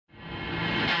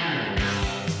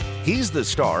He's the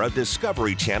star of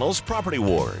Discovery Channel's Property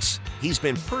Wars. He's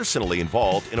been personally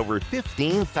involved in over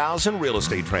 15,000 real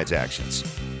estate transactions.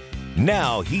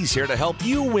 Now he's here to help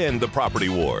you win the property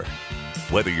war.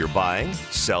 Whether you're buying,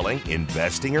 selling,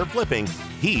 investing, or flipping,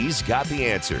 he's got the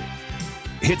answer.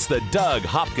 It's the Doug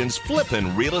Hopkins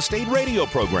Flippin' Real Estate Radio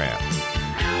Program.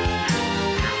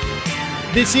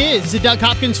 This is the Doug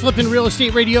Hopkins Flippin' Real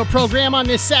Estate Radio Program on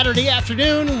this Saturday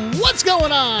afternoon. What's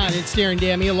going on? It's Darren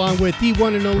Dammy along with the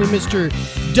one and only Mr.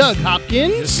 Doug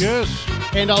Hopkins. Yes.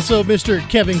 And also Mr.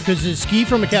 Kevin Koziski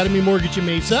from Academy Mortgage in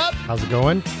Mesa. How's it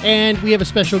going? And we have a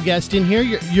special guest in here,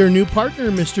 your new partner,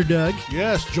 Mr. Doug.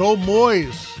 Yes, Joe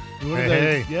Moyes.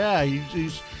 Hey. Yeah,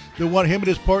 he's the one. Him and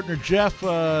his partner Jeff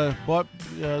bought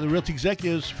the Realty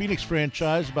Executives Phoenix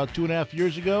franchise about 2.5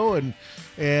 years ago,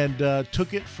 and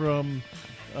took it from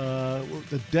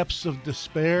the depths of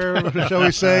despair, shall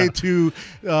we say, to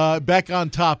back on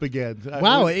top again.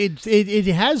 Wow, it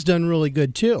has done really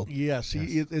good too. Yes,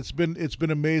 it's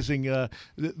been amazing. I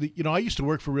used to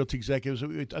work for Realty Executives.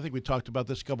 I think we talked about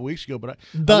this a couple weeks ago, but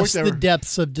thus the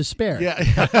depths of despair.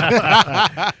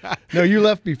 Yeah. No, you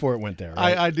left before it went there,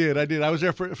 right? I did. I was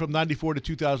there from 94 to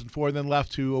 2004, and then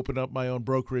left to open up my own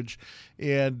brokerage.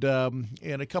 And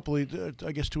a couple of,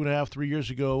 2.5-3 years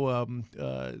ago,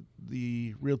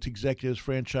 the Realty Executives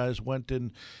franchise went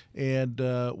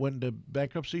into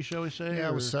bankruptcy, shall we say? Yeah,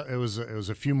 it was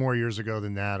a few more years ago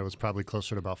than that. It was probably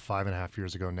closer to about 5.5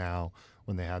 years ago now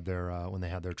when they had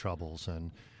their troubles,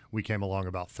 and we came along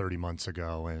about 30 months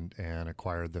ago and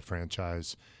acquired the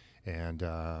franchise. And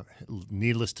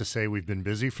needless to say, we've been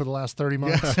busy for the last 30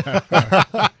 months.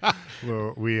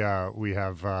 we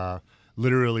have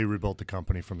literally rebuilt the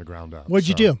company from the ground up. What'd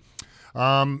you do?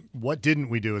 What didn't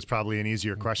we do is probably an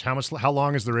easier question. How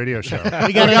long is the radio show?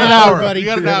 We got an hour, buddy. You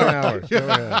got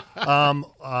an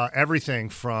hour. Everything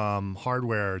from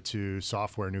hardware to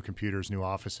software, new computers, new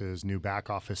offices, new back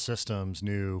office systems,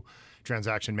 new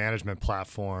transaction management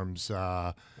platforms.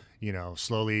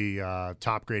 Slowly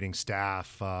top grading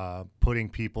staff, putting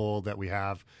people that we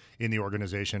have in the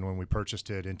organization when we purchased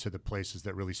it into the places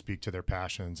that really speak to their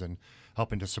passions, and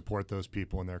helping to support those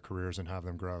people in their careers and have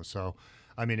them grow. So,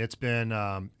 I mean, it's been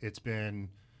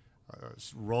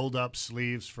rolled up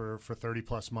sleeves for 30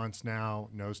 plus months now,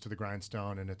 nose to the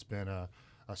grindstone, and it's been a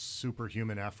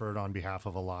superhuman effort on behalf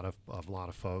of a lot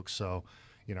of folks. So,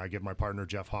 I give my partner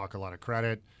Jeff Hawk a lot of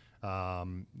credit.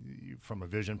 From a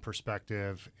vision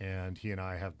perspective, and he and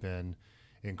I have been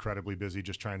incredibly busy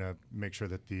just trying to make sure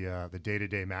that the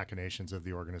day-to-day machinations of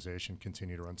the organization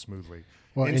continue to run smoothly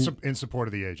in support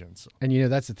of the agents. And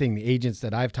that's the thing. The agents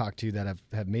that I've talked to that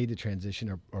have made the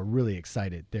transition are really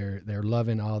excited. They're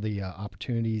loving all the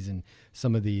opportunities and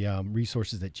some of the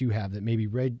resources that you have that maybe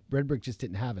Red Brick just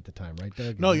didn't have at the time, right,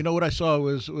 Doug? No, what I saw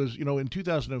was in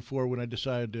 2004 when I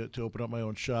decided to open up my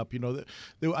own shop.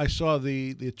 I saw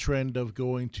the trend of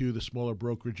going to the smaller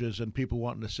brokerages and people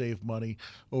wanting to save money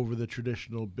over the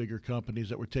traditional bigger companies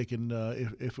that were taking.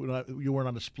 If you weren't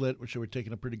on a split, which they were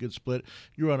taking a pretty good split,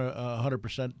 you were on a 100%.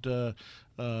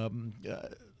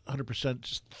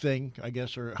 100% thing, I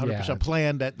guess, or 100%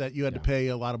 plan that you had to pay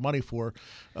a lot of money for,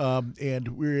 and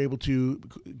we were able to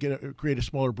create a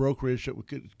smaller brokerage that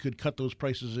could cut those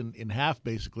prices in half,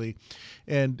 basically,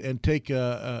 and take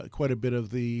quite a bit of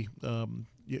the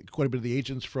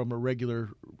agents from a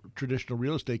regular traditional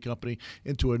real estate company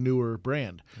into a newer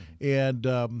brand. And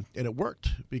it worked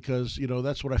because,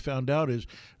 that's what I found out is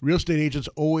real estate agents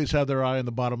always have their eye on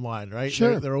the bottom line, right?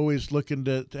 Sure. They're always looking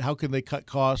to how can they cut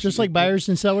costs. Just like buyers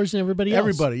and sellers and everybody else.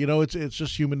 Everybody, it's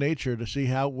just human nature to see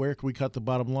where can we cut the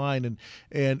bottom line.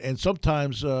 And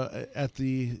sometimes at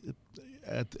the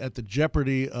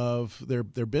jeopardy of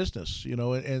their business,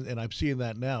 and I'm seeing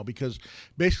that now because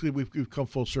basically we've come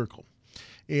full circle.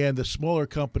 And the smaller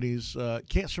companies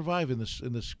can't survive in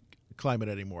this climate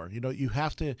anymore. You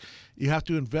have to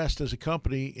invest as a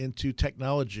company into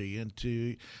technology,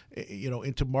 into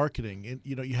marketing, and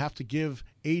you have to give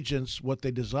agents what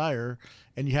they desire,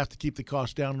 and you have to keep the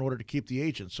cost down in order to keep the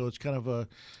agents. So it's kind of a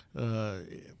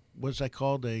what's that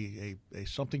called? A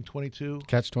something 22?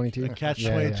 Catch-22. A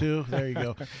catch-22. Yeah. There you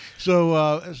go.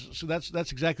 So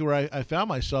that's exactly where I found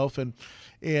myself, and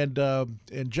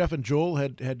Jeff and Joel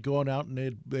had gone out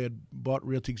and they had bought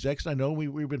Realty Execs. I know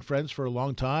we've been friends for a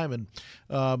long time, and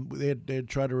they had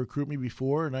tried to recruit me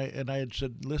before, and I had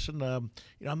said, listen, I'm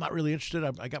not really interested.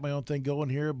 I got my own thing going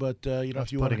here, but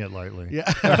if you want, putting it lightly. Yeah.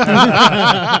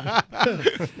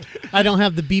 I don't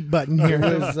have the beep button here.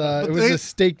 It was a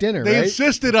steak dinner, They right?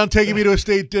 insisted on taking me to a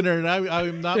steak dinner, and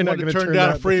I'm not You're one not to gonna turn down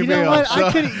a down. free You know meal. what? So.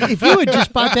 I could, if you had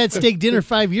just bought that steak dinner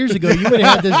 5 years ago, you would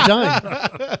have had this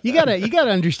done. You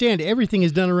gotta understand, everything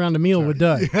is done around a meal with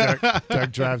Doug.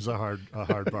 Doug drives a hard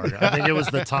bargain. I think it was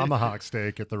the tomahawk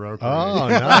steak at the Rokery. Oh,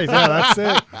 nice. Yeah, that's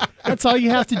it. That's all you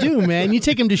have to do, man. You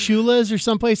take him to Shula's or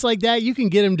someplace like that, you can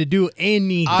get him to do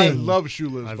anything. I love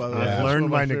Shula's, I've, by the way. I've That's learned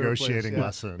one my of favorite negotiating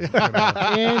places. lesson. You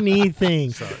know?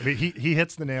 anything. So, I mean, he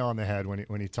hits the nail on the head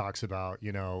when he talks about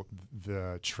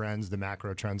the trends, the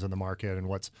macro trends in the market, and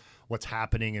what's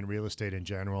happening in real estate in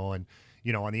general. And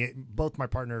on both my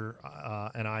partner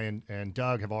and I and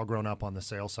Doug have all grown up on the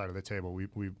sales side of the table.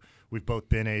 We've both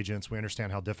been agents. We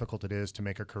understand how difficult it is to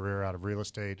make a career out of real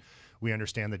estate. We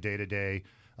understand the day-to-day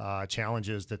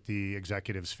challenges that the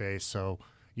executives face. So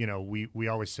we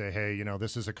always say, hey,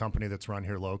 this is a company that's run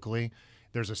here locally.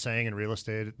 There's a saying in real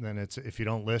estate, then it's if you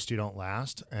don't list, you don't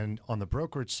last. And on the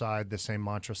brokerage side, the same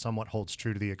mantra somewhat holds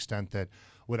true to the extent that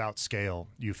without scale,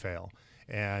 you fail.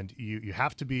 And you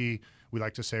have to be, we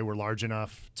like to say we're large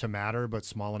enough to matter, but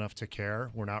small enough to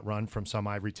care. We're not run from some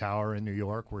ivory tower in New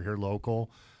York. We're here local.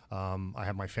 I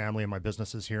have my family and my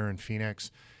businesses here in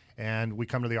Phoenix. And we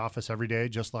come to the office every day,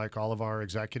 just like all of our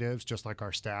executives, just like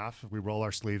our staff. We roll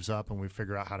our sleeves up and we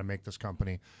figure out how to make this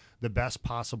company the best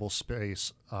possible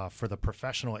space for the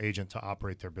professional agent to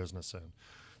operate their business in.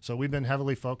 So we've been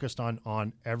heavily focused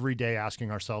on every day asking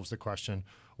ourselves the question,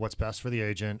 what's best for the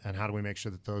agent and how do we make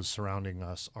sure that those surrounding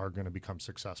us are going to become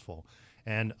successful?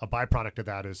 And a byproduct of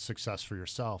that is success for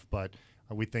yourself. But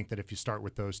we think that if you start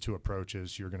with those two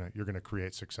approaches, you're gonna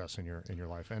create success in your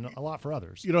life and a lot for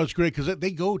others. It's great because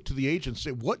they go to the agent and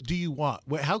say, "What do you want?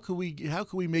 How can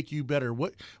we make you better?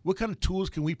 What kind of tools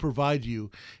can we provide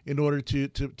you in order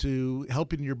to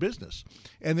help in your business?"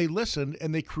 And they listened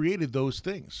and they created those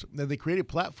things. And they created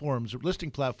platforms,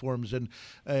 listing platforms, and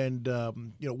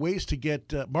ways to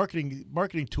get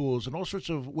marketing tools and all sorts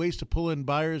of ways to pull in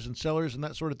buyers and sellers and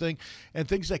that sort of thing, and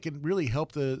things that can really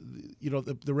help the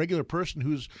regular person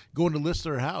who's going to list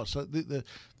their house.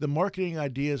 The marketing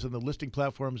ideas and the listing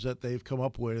platforms that they've come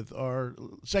up with are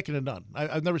second to none.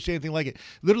 I've never seen anything like it.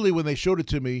 Literally, when they showed it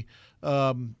to me,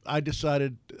 I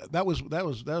decided that was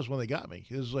when they got me.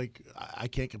 It was like, I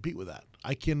can't compete with that.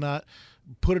 I cannot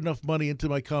put enough money into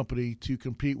my company to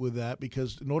compete with that,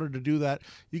 because in order to do that,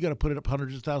 you got to put it up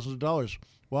hundreds of thousands of dollars.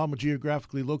 Well, I'm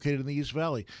geographically located in the East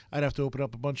Valley. I'd have to open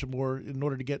up a bunch of more in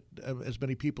order to get as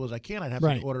many people as I can. I'd have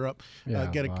to order up,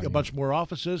 get a bunch more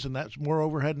offices, and that's more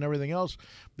overhead and everything else.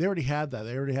 They already had that.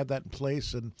 They already had that in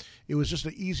place, and it was just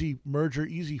an easy merger,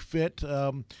 easy fit,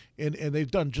 and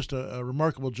they've done just a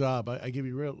remarkable job. I give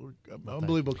you real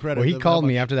unbelievable credit. Well, he called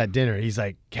me after that dinner. He's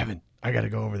like, Kevin, I got to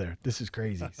go over there. This is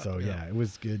crazy. So yeah, it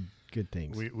was good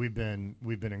things. We've been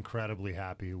incredibly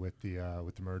happy with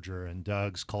the merger, and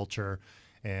Doug's culture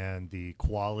and the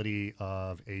quality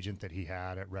of agent that he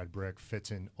had at Red Brick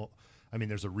fits in. I mean,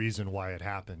 there's a reason why it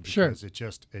happened, because it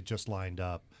just lined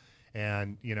up.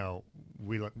 And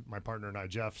my partner and I,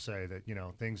 Jeff, say that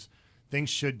things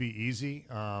should be easy.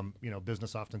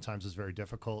 Business oftentimes is very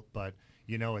difficult, but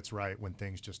it's right when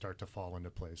things just start to fall into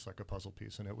place like a puzzle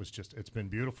piece. And it's been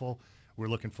beautiful. We're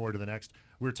looking forward to the next.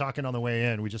 We were talking on the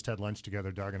way in. We just had lunch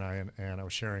together, Doug and I, and I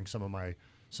was sharing some of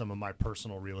my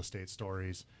personal real estate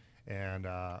stories. And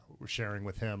we're sharing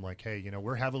with him, like, hey,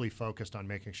 we're heavily focused on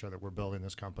making sure that we're building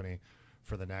this company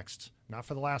for the next, not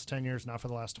for the last 10 years, not for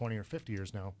the last 20 or 50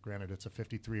 years now. Granted, it's a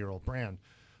 53-year-old brand,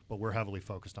 but we're heavily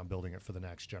focused on building it for the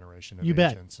next generation of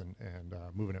agents and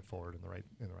moving it forward in the right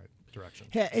direction.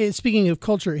 Hey, speaking of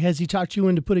culture, has he talked you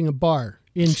into putting a bar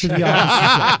into the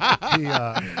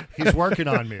office? He's working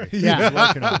on me. Yeah. He's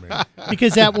working on me.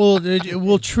 Because that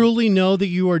will truly know that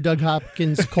you are Doug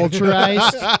Hopkins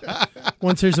culturized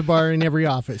once there's a bar in every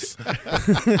office.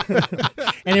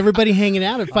 And everybody hanging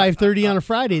out at 5:30 on a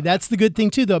Friday. That's the good thing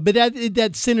too, though. But that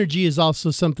synergy is also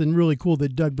something really cool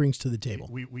that Doug brings to the table.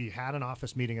 We had an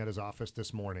office meeting at his office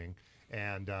this morning,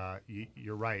 and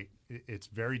you're right. It's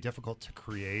very difficult to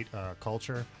create a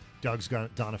culture. Doug's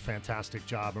done a fantastic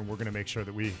job, and we're going to make sure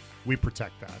that we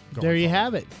protect that. There you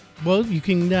have it. Well, you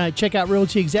can check out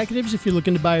Realty Executives if you're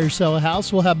looking to buy or sell a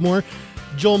house. We'll have more.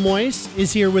 Joel Moyes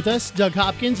is here with us, Doug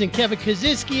Hopkins, and Kevin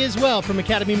Kaziski as well from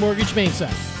Academy Mortgage Mesa.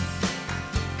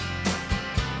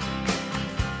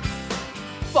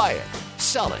 Buy it,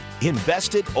 sell it,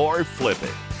 invest it, or flip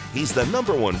it. He's the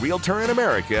 #1 realtor in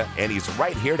America, and he's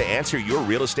right here to answer your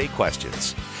real estate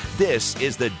questions. This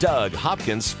is the Doug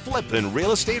Hopkins Flippin'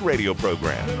 Real Estate Radio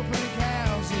Program.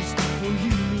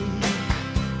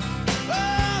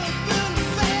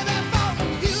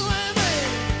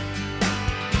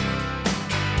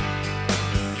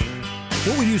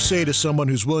 What would you say to someone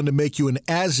who's willing to make you an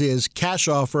as-is cash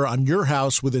offer on your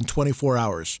house within 24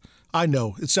 hours? I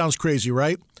know, it sounds crazy,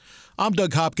 right? I'm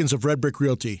Doug Hopkins of Red Brick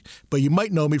Realty, but you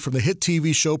might know me from the hit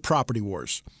TV show Property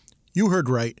Wars. You heard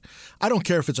right. I don't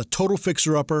care if it's a total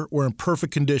fixer-upper or in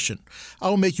perfect condition. I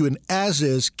will make you an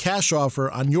as-is cash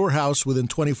offer on your house within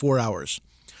 24 hours.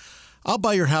 I'll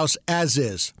buy your house as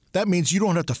is. That means you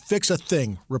don't have to fix a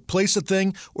thing, replace a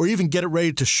thing, or even get it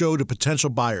ready to show to potential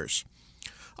buyers.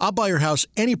 I'll buy your house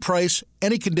any price,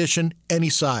 any condition, any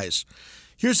size.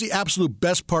 Here's the absolute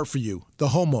best part for you, the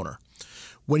homeowner.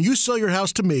 When you sell your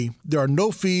house to me, there are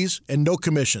no fees and no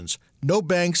commissions, no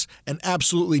banks, and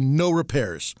absolutely no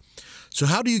repairs. So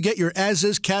how do you get your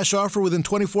as-is cash offer within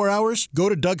 24 hours? Go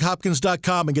to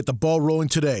DougHopkins.com and get the ball rolling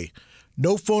today.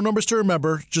 No phone numbers to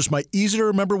remember, just my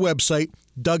easy-to-remember website,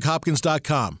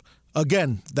 DougHopkins.com.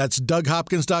 Again, that's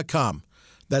DougHopkins.com.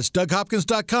 That's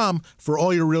DougHopkins.com for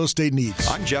all your real estate needs.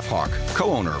 I'm Jeff Hawk,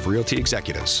 co-owner of Realty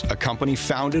Executives, a company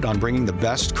founded on bringing the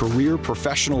best career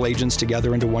professional agents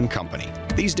together into one company.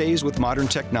 These days, with modern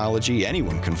technology,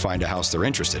 anyone can find a house they're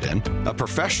interested in. A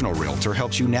professional realtor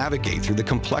helps you navigate through the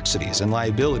complexities and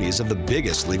liabilities of the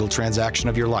biggest legal transaction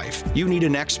of your life. You need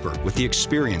an expert with the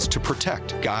experience to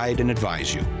protect, guide, and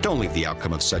advise you. Don't leave the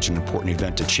outcome of such an important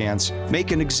event to chance.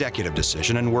 Make an executive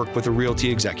decision and work with a Realty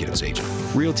Executives agent.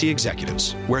 Realty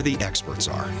Executives, where the experts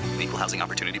are. Equal Housing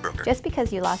Opportunity Broker. Just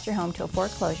because you lost your home to a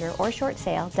foreclosure or short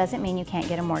sale doesn't mean you can't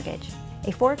get a mortgage.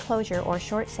 A foreclosure or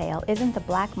short sale isn't the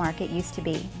black market used to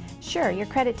be. Sure, your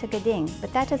credit took a ding,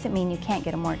 but that doesn't mean you can't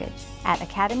get a mortgage. At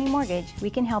Academy Mortgage, we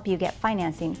can help you get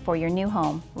financing for your new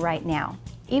home right now.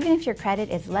 Even if your credit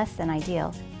is less than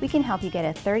ideal, we can help you get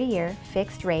a 30-year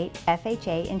fixed-rate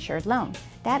FHA insured loan.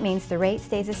 That means the rate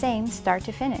stays the same start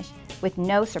to finish, with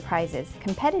no surprises,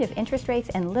 competitive interest rates,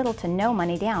 and little to no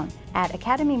money down. At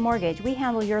Academy Mortgage, we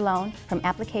handle your loan from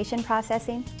application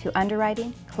processing to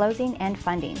underwriting, closing, and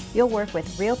funding. You'll work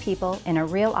with real people in a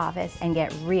real office and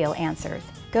get real answers.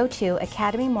 Go to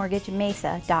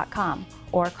academymortgagemesa.com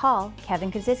or call Kevin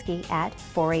Kaziski at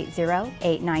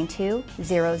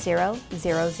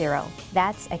 480-892-0000.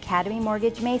 That's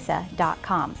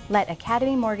academymortgagemesa.com. Let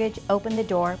Academy Mortgage open the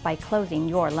door by closing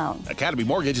your loan. Academy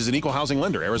Mortgage is an equal housing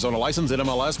lender. Arizona license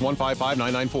NMLS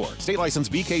 155994. State license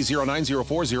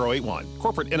BK0904081.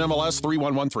 Corporate NMLS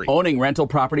 3113. Owning rental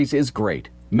properties is great.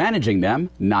 Managing them,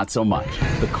 not so much.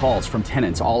 The calls from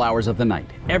tenants all hours of the night,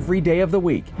 every day of the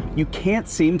week. You can't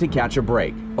seem to catch a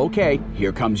break. Okay,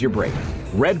 here comes your break.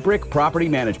 Red Brick Property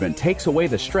Management takes away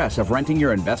the stress of renting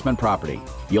your investment property.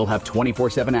 You'll have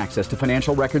 24/7 access to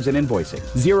financial records and invoicing,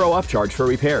 zero upcharge for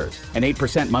repairs, an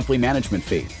 8% monthly management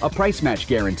fee, a price match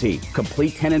guarantee,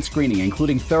 complete tenant screening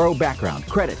including thorough background,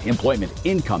 credit, employment,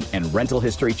 income, and rental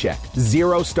history check,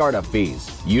 zero startup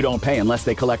fees. You don't pay unless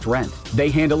they collect rent. They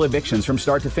handle evictions from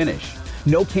start to finish.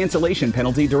 No cancellation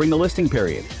penalty during the listing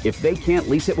period. If they can't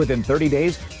lease it within 30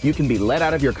 days, you can be let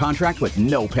out of your contract with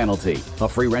no penalty. A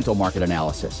free rental market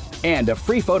analysis. And a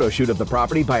free photo shoot of the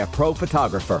property by a pro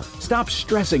photographer. Stop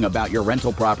stressing about your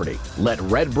rental property. Let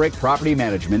Red Brick Property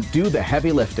Management do the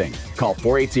heavy lifting. Call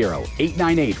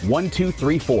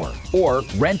 480-898-1234 or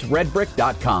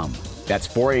rentredbrick.com. That's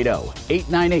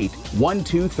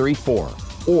 480-898-1234.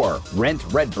 or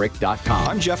rentredbrick.com.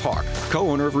 I'm Jeff Hawk,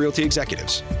 co-owner of Realty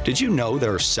Executives. Did you know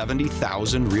there are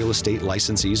 70,000 real estate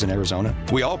licensees in Arizona?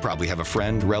 We all probably have a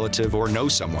friend, relative, or know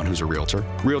someone who's a realtor.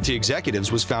 Realty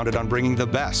Executives was founded on bringing the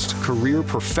best career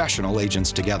professional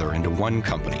agents together into one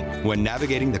company. When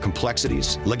navigating the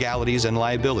complexities, legalities, and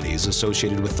liabilities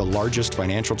associated with the largest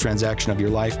financial transaction of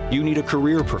your life, you need a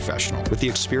career professional with the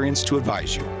experience to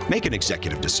advise you. Make an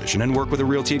executive decision and work with a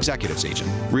Realty Executives agent.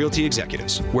 Realty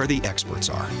Executives, where the experts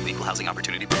are. Equal Housing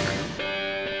Opportunity Broker.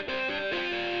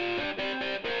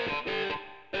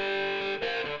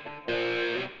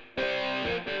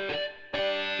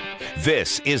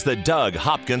 This is the Doug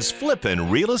Hopkins Flippin'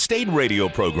 Real Estate Radio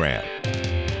Program.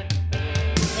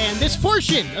 And this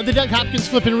portion of the Doug Hopkins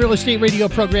Flippin' Real Estate Radio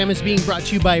Program is being brought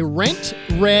to you by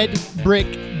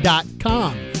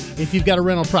RentRedBrick.com. If you've got a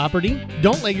rental property,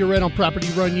 don't let your rental property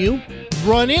run you.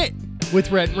 Run it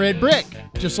with Rent Red Brick,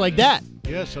 just like that.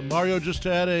 Yes, and Mario just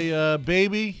had a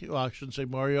baby. Well, I shouldn't say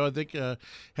Mario. I think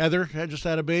Heather had just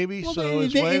had a baby. Well, so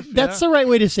his wife. That's the right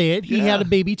way to say it. He had a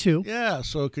baby too. Yeah,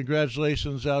 so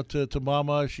congratulations out to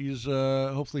Mama. She's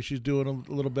hopefully she's doing a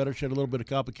little better. She had a little bit of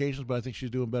complications, but I think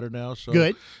she's doing better now. So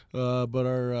good. But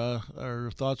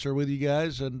our thoughts are with you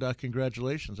guys, and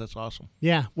congratulations. That's awesome.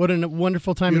 Yeah, what a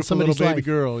wonderful time Beautiful in somebody's little baby life.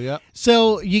 girl. Yeah.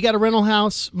 So you got a rental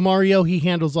house, Mario. He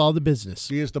handles all the business.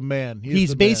 He is the man.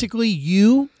 He's basically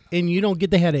you and you don't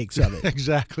get the headaches of it.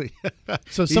 Exactly.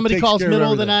 So He somebody takes calls care of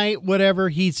middle of the everything. night, whatever.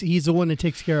 He's the one that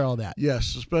takes care of all that.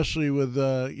 Yes, especially with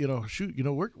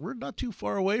we're not too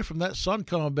far away from that sun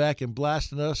coming back and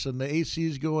blasting us, and the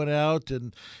AC's going out,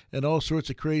 and all sorts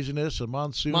of craziness and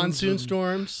monsoon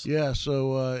storms. Yeah,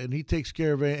 so and he takes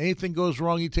care of it. Anything goes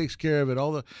wrong, he takes care of it.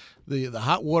 All the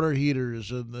hot water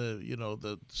heaters and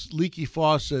the leaky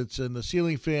faucets and the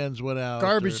ceiling fans went out.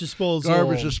 Garbage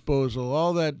disposal.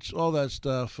 All that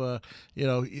stuff. You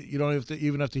don't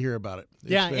even have to hear about it.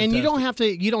 It's Yeah, and you don't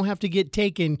have to get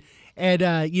taken at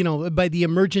by the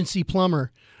emergency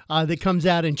plumber that comes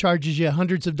out and charges you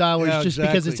hundreds of dollars just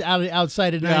because it's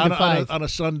outside of 9 to 5 on a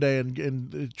Sunday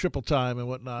and triple time and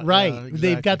whatnot. Right. Yeah, exactly.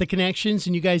 They've got the connections,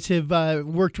 and you guys have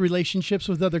worked relationships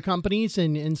with other companies,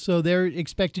 and so they're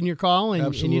expecting your call,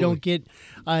 and you don't get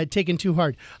taken too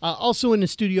hard. Also in the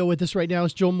studio with us right now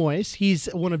is Joel Moyes. He's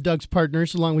one of Doug's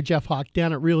partners, along with Jeff Hawk,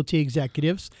 down at Realty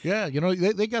Executives. Yeah,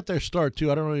 they got their start,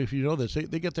 too. I don't know if you know this.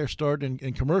 They get their start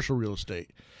in commercial real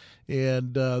estate.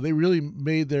 And they really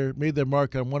made their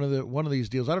mark on one of these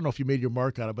deals. I don't know if you made your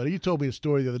mark on it, but you told me a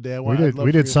story the other day.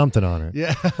 We did something on it.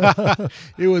 Yeah,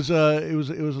 it was a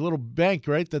little bank,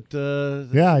 right? That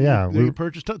you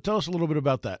purchased. Tell us a little bit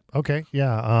about that. Okay,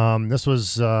 yeah. This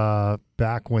was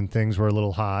back when things were a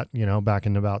little hot. Back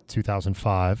in about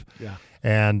 2005. Yeah,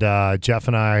 and Jeff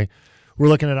and I. We're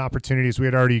looking at opportunities. We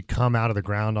had already come out of the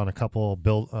ground on a couple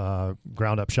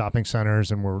ground-up shopping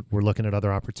centers, and we're looking at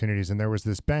other opportunities. And there was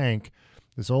this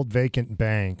old vacant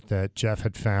bank that Jeff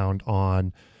had found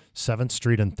on 7th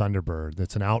Street in Thunderbird.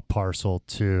 That's an out parcel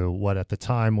to what at the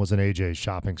time was an AJ's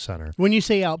shopping center. When you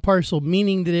say out parcel,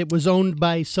 meaning that it was owned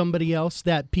by somebody else,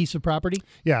 that piece of property?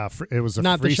 Yeah, it was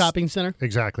not the shopping center?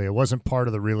 Exactly. It wasn't part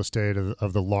of the real estate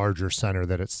of the larger center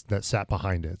that sat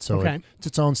behind it. So it's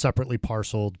its own separately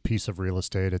parceled piece of real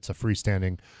estate. It's a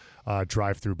freestanding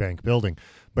drive-through bank building.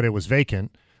 But it was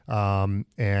vacant, and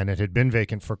it had been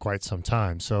vacant for quite some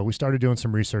time. So we started doing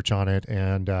some research on it,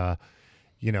 and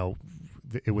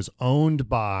it was owned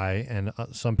by, and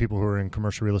some people who are in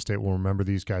commercial real estate will remember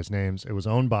these guys' names. It was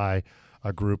owned by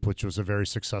a group which was a very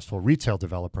successful retail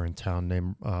developer in town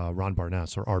named Ron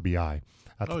Barnes, or RBI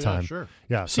at the time. Yeah, sure.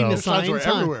 Yeah, seen the signs were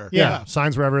everywhere. Yeah,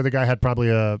 signs were everywhere. The guy had probably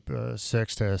a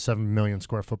 6 to 7 million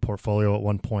square foot portfolio at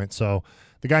one point. So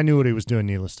the guy knew what he was doing,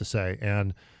 needless to say,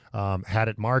 and had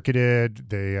it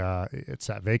marketed. It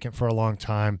sat vacant for a long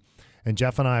time, and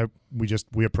Jeff and I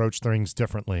we approached things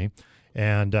differently.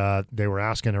 And they were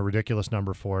asking a ridiculous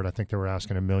number for it. I think they were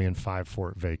asking $1.5 million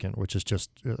for it vacant, which is just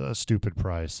a stupid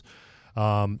price.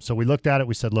 So we looked at it.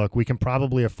 We said, look, we can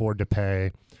probably afford to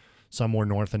pay somewhere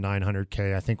north of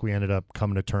 $900K. I think we ended up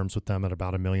coming to terms with them at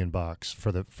about $1 million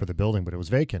for the building, but it was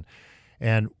vacant.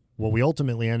 And what we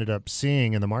ultimately ended up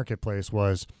seeing in the marketplace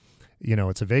was,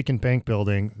 it's a vacant bank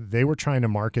building. They were trying to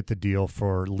market the deal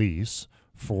for lease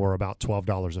for about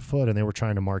 $12 a foot, and they were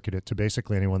trying to market it to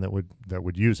basically anyone that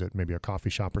would use it, maybe a coffee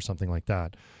shop or something like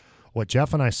that. What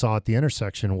Jeff and I saw at the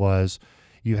intersection was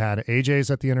you had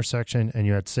AJ's at the intersection and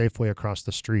you had Safeway across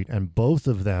the street, and both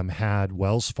of them had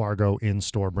Wells Fargo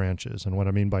in-store branches. And what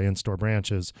I mean by in-store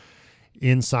branches,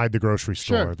 inside the grocery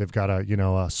store, Sure. They've got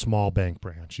a small bank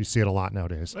branch. You see it a lot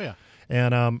nowadays. Oh yeah.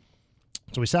 And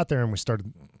so we sat there and we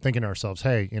started thinking to ourselves,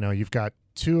 hey, you've got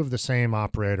two of the same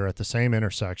operator at the same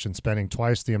intersection spending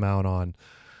twice the amount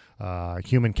on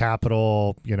human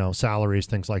capital, salaries,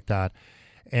 things like that.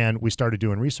 And we started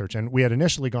doing research. And we had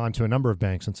initially gone to a number of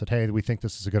banks and said, hey, we think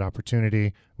this is a good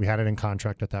opportunity. We had it in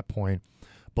contract at that point.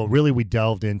 But really we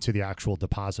delved into the actual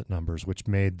deposit numbers, which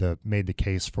made the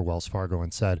case for Wells Fargo,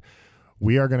 and said,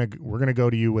 we're gonna go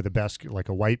to you with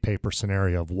a white paper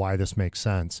scenario of why this makes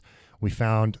sense. We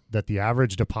found that the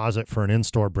average deposit for an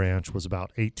in-store branch was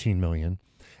about $18 million,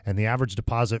 and the average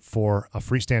deposit for a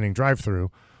freestanding drive-through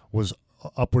was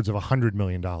upwards of $100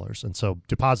 million. And so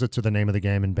deposits are the name of the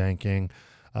game in banking.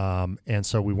 And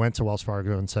so we went to Wells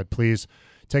Fargo and said, please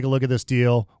take a look at this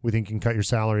deal. We think you can cut your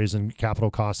salaries and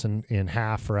capital costs in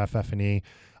half for FF&E.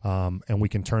 And we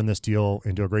can turn this deal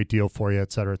into a great deal for you,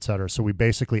 et cetera, et cetera. So we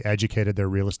basically educated their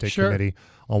real estate committee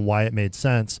on why it made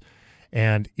sense.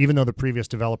 And even though the previous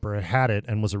developer had it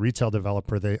and was a retail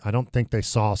developer, I don't think they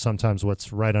saw sometimes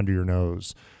what's right under your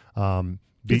nose.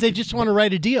 Because they just want to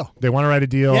write a deal. They want to write a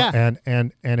deal, Yeah.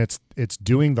 and it's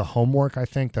doing the homework, I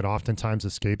think, that oftentimes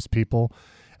escapes people.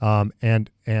 And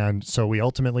so we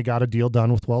ultimately got a deal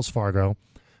done with Wells Fargo.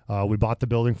 We bought the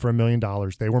building for $1 million.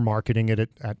 They were marketing it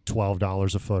at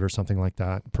 $12 a foot or something like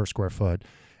that per square foot.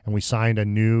 And we signed a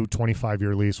new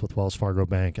 25-year lease with Wells Fargo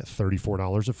Bank at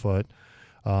 $34 a foot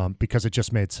because it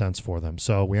just made sense for them.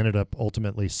 So we ended up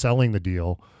ultimately selling the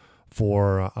deal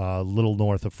for a little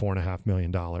north of $4.5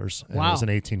 million. And Wow. it was an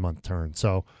 18-month turn.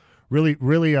 So really,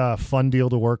 really a fun deal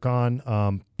to work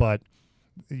on. But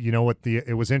you know what?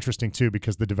 It was interesting, too,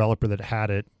 because the developer that had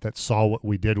it, that saw what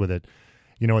we did with it,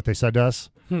 you know what they said to us?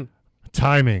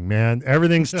 Timing, man.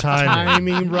 Everything's timing.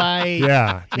 Timing, right.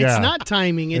 Yeah. It's not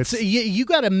timing. It's you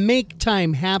got to make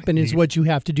time happen is what you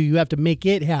have to do. You have to make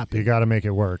it happen. You got to make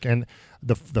it work. And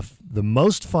the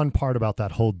most fun part about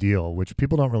that whole deal, which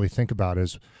people don't really think about,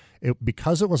 is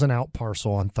because it was an out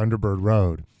parcel on Thunderbird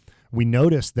Road, we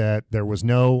noticed that there was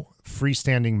no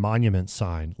freestanding monument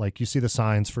sign. Like you see the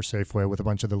signs for Safeway with a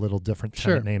bunch of the little different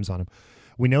tenant names on them.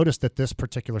 We noticed that this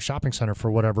particular shopping center,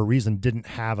 for whatever reason, didn't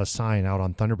have a sign out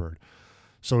on Thunderbird.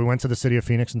 So we went to the city of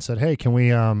Phoenix and said, hey, can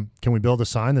we build a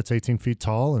sign that's 18 feet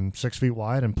tall and 6 feet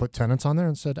wide and put tenants on there?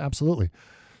 And said, absolutely.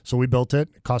 So we built it.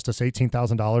 It cost us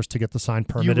 $18,000 to get the sign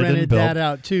permitted you rented and built. That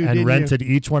out too, and didn't rented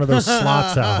you? each one of those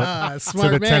slots out Smart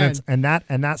to the man. tenants. And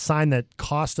that sign that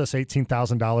cost us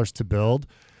 $18,000 to build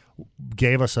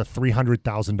gave us a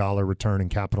 $300,000 return in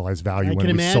capitalized value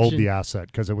when we sold the asset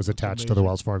because it was attached to the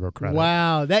Wells Fargo credit.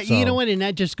 Wow. You know what? And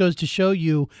that just goes to show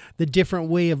you the different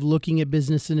way of looking at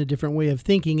business and a different way of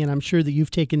thinking. And I'm sure that you've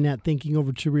taken that thinking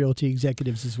over to Realty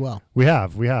Executives as well. We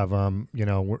have. I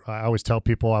always tell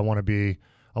people I want to be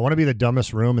the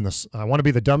dumbest room I want to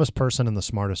be the dumbest person in the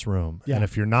smartest room. Yeah. And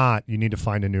if you're not, you need to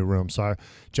find a new room. So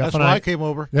Jeff and I came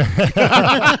over.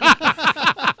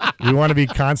 We want to be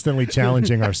constantly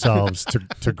challenging ourselves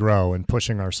to grow and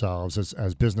pushing ourselves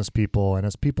as business people and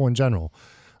as people in general.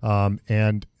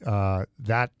 That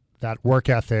work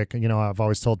ethic, I've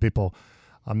always told people,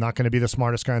 I'm not going to be the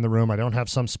smartest guy in the room. I don't have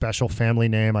some special family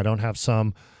name. I don't have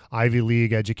some Ivy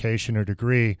League education or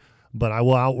degree, but I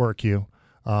will outwork you.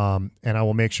 And I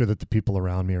will make sure that the people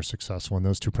around me are successful. And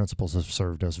those two principles have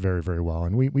served us very, very well.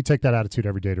 And we take that attitude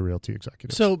every day to Realty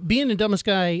Executives. So being the dumbest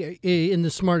guy in the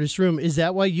smartest room, is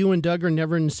that why you and Doug are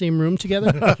never in the same room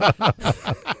together?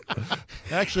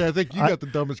 Actually, I think you got the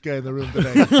dumbest guy in the room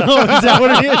today. Oh, is that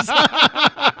what it is?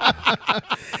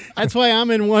 That's why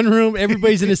I'm in one room.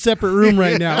 Everybody's in a separate room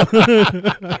right now.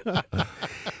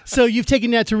 So you've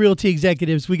taken that to Realty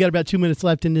Executives. We got about 2 minutes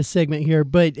left in this segment here,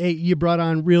 but you brought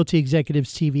on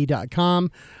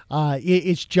RealtyExecutivesTV.com.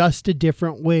 It's just a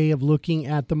different way of looking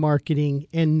at the marketing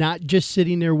and not just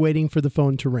sitting there waiting for the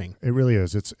phone to ring. It really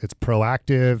is. It's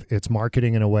proactive. It's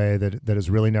marketing in a way that has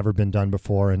really never been done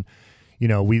before. And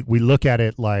we look at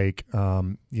it like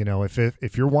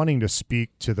if you're wanting to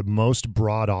speak to the most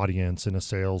broad audience in a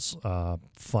sales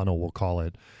funnel, we'll call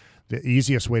it, the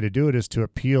easiest way to do it is to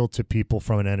appeal to people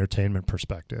from an entertainment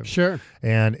perspective. Sure.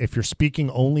 And if you're speaking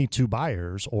only to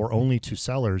buyers or only to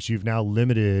sellers, you've now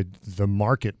limited the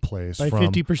marketplace by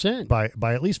 50%.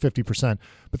 By at least 50%.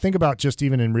 But think about just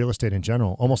even in real estate in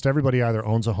general. Almost everybody either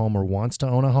owns a home or wants to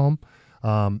own a home.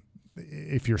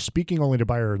 If you're speaking only to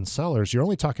buyers and sellers, you're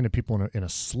only talking to people in a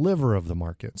sliver of the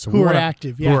market. So who are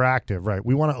active. Who are active, right.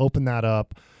 We want to open that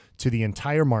up to the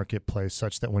entire marketplace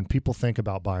such that when people think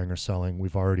about buying or selling,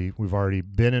 we've already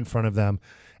been in front of them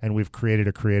and we've created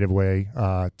a creative way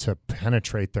to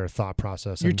penetrate their thought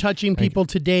process. You're touching people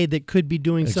today that could be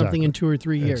doing something in 2 or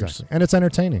 3 years. Exactly. And it's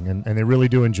entertaining and they really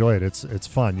do enjoy it. It's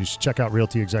fun. You should check out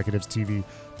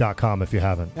RealtyExecutivesTV.com if you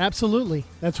haven't. Absolutely.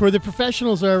 That's where the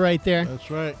professionals are right there. That's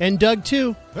right. And Doug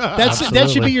too. That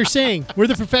should be your saying. Where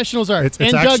the professionals are.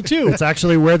 Doug too. It's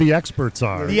actually where the experts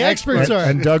are. The experts are.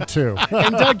 And Doug too.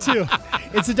 And Doug too.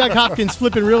 It's the Doug Hopkins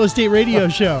Flippin' Real Estate Radio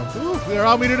Show. Ooh, they're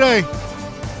on me today.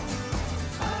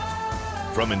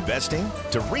 From investing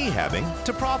to rehabbing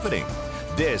to profiting,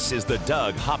 this is the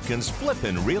Doug Hopkins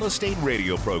Flippin' Real Estate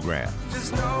Radio Program.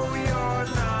 Just know you're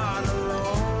not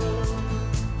alone,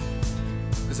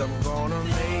 'cause I'm gonna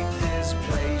make this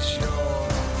place your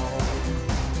home.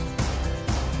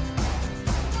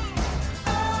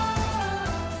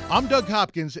 I'm Doug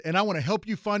Hopkins, and I want to help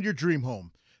you find your dream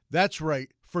home. That's right.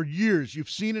 For years, you've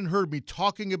seen and heard me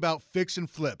talking about fix and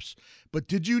flips. But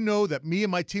did you know that me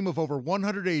and my team of over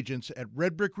 100 agents at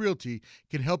Red Brick Realty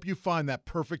can help you find that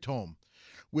perfect home?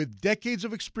 With decades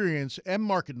of experience and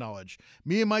market knowledge,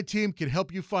 me and my team can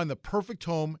help you find the perfect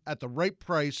home at the right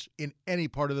price in any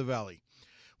part of the valley.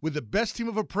 With the best team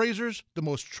of appraisers, the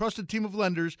most trusted team of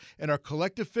lenders, and our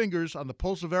collective fingers on the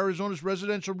pulse of Arizona's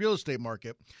residential real estate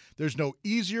market, there's no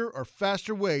easier or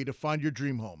faster way to find your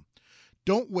dream home.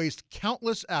 Don't waste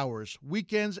countless hours,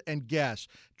 weekends, and gas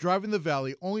driving the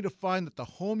valley only to find that the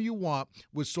home you want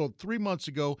was sold 3 months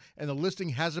ago and the listing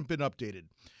hasn't been updated.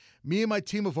 Me and my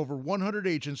team of over 100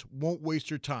 agents won't waste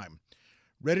your time.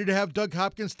 Ready to have Doug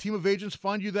Hopkins' team of agents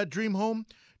find you that dream home?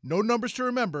 No numbers to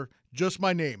remember, just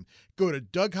my name. Go to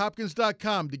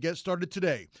DougHopkins.com to get started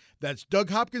today. That's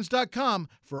DougHopkins.com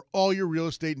for all your real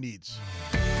estate needs.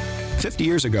 50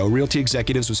 years ago, Realty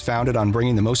Executives was founded on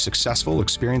bringing the most successful,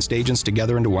 experienced agents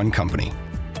together into one company.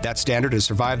 That standard has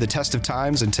survived the test of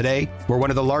times, and today, we're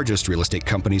one of the largest real estate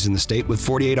companies in the state with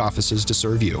 48 offices to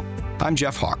serve you. I'm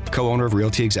Jeff Hawk, co-owner of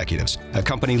Realty Executives, a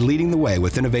company leading the way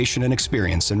with innovation and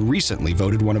experience, and recently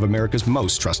voted one of America's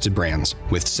most trusted brands.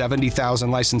 With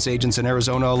 70,000 licensed agents in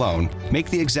Arizona alone,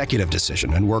 make the executive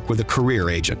decision and work with a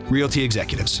career agent. Realty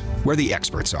Executives, where the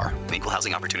experts are. Equal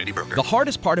Housing Opportunity Broker. The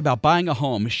hardest part about buying a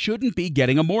home shouldn't be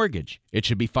getting a mortgage. It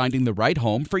should be finding the right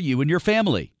home for you and your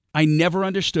family. I never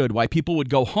understood why people would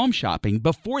go home shopping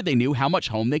before they knew how much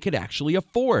home they could actually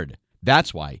afford.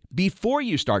 That's why, before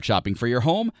you start shopping for your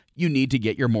home, you need to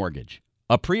get your mortgage.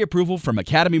 A pre-approval from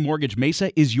Academy Mortgage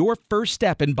Mesa is your first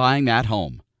step in buying that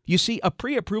home. You see, a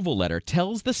pre-approval letter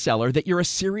tells the seller that you're a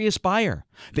serious buyer,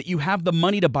 that you have the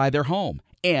money to buy their home,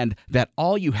 and that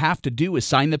all you have to do is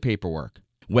sign the paperwork.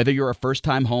 Whether you're a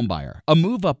first-time home buyer, a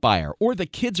move-up buyer, or the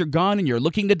kids are gone and you're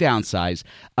looking to downsize,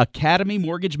 Academy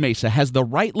Mortgage Mesa has the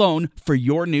right loan for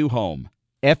your new home.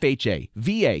 FHA,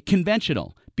 VA,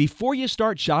 conventional. Before you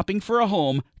start shopping for a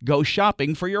home, go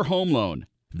shopping for your home loan.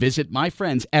 Visit my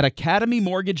friends at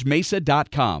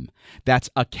academymortgagemesa.com. That's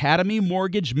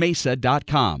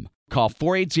academymortgagemesa.com. Call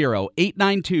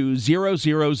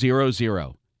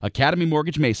 480-892-0000. Academy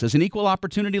Mortgage Mesa is an equal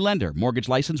opportunity lender. Mortgage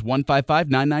license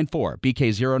 155994,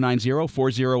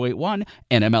 BK0904081,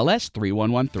 NMLS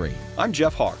 3113. I'm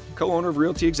Jeff Hawk, co-owner of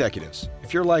Realty Executives.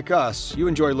 If you're like us, you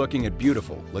enjoy looking at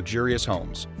beautiful, luxurious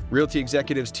homes.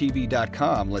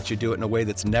 RealtyExecutivesTV.com lets you do it in a way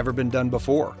that's never been done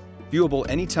before. Viewable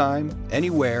anytime,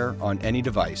 anywhere, on any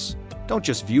device. Don't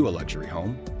just view a luxury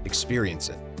home, experience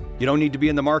it. You don't need to be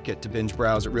in the market to binge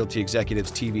browse at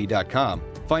RealtyExecutivesTV.com.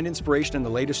 Find inspiration in the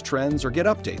latest trends or get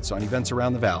updates on events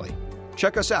around the Valley.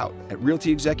 Check us out at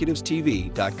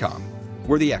RealtyExecutivesTV.com,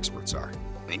 where the experts are.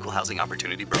 Equal Housing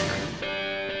Opportunity Broker.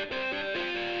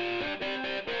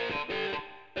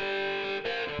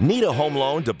 Need a home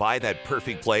loan to buy that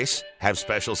perfect place? Have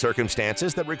special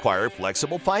circumstances that require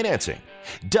flexible financing?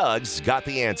 Doug's got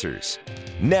the answers.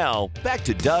 Now, back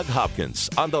to Doug Hopkins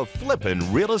on the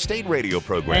Flippin' Real Estate Radio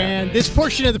program. And this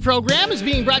portion of the program is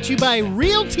being brought to you by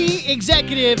Realty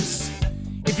Executives.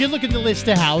 If you're looking to list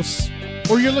a house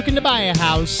or you're looking to buy a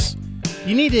house,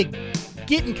 you need to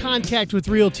get in contact with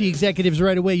Realty Executives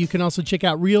right away. You can also check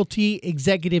out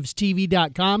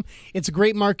RealtyExecutivesTV.com. It's a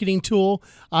great marketing tool.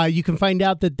 You can find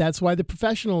out that's why the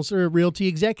professionals are Realty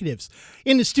Executives.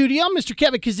 In the studio, Mr.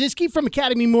 Kevin Kaczynski from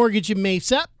Academy Mortgage in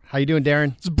Mesa. How you doing,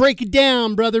 Darren? Let's break it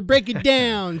down, brother. Break it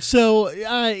down. So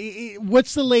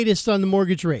what's the latest on the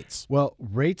mortgage rates? Well,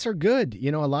 rates are good.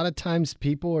 You know, a lot of times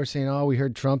people are saying, oh, we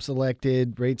heard Trump's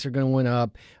elected, rates are going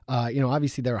up.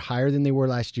 Obviously they're higher than they were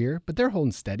last year, but they're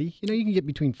holding steady. You know, you can get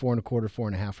between 4.25%,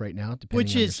 4.5% right now, depending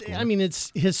Which on is, your score. I mean, it's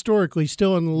historically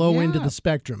still on the low end of the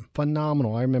spectrum.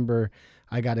 Phenomenal. I remember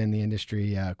I got in the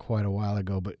industry quite a while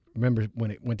ago, but remember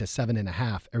when it went to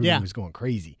 7.5%, everyone was going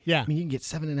crazy. Yeah. I mean, you can get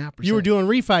 7.5%. You were doing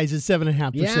refis at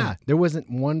 7.5%. Yeah. There wasn't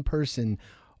one person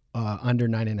under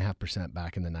 9.5%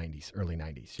 back in the 90s, early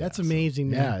 90s. That's amazing,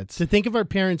 man. Yeah, to think of our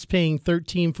parents paying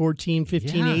 13, 14,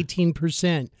 15,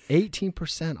 18%.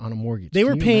 18% on a mortgage. They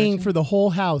were Can you paying imagine? for the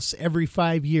whole house every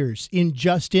 5 years in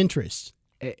just interest.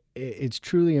 It's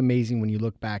truly amazing when you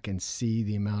look back and see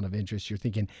the amount of interest. You're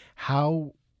thinking,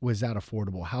 how was that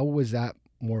affordable? How was that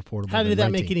more affordable? How did than that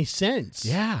renting? make any sense?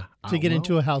 Yeah. To get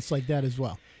into a house like that as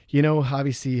well. You know,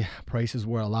 obviously prices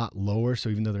were a lot lower, so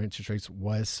even though their interest rates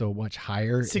was so much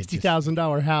higher,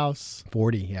 $60,000 house.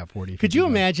 40. Could you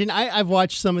imagine? I've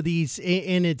watched some of these,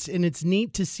 and it's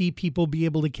neat to see people be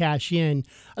able to cash in,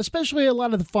 especially a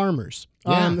lot of the farmers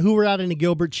who were out in the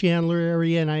Gilbert Chandler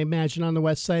area, and I imagine on the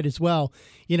west side as well.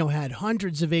 You know, had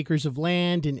hundreds of acres of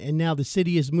land, and now the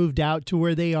city has moved out to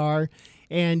where they are.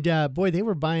 And, boy, they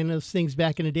were buying those things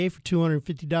back in the day for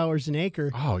 $250 an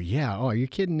acre. Oh, yeah. Oh, are you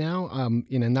kidding now?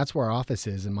 And that's where our office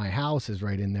is, and my house is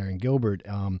right in there in Gilbert.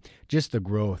 Just the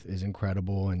growth is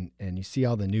incredible, and you see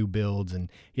all the new builds, and,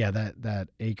 yeah, that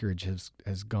acreage has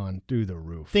gone through the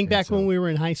roof. Think back when we were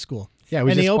in high school. Yeah, it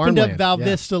was and they just opened up farmland. Val Yeah.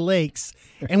 Vista Lakes,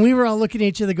 and we were all looking at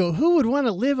each other go, who would want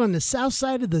to live on the south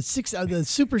side of the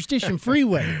Superstition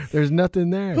Freeway? There's nothing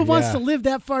there. Who wants to live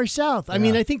that far south? I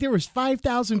mean, I think there was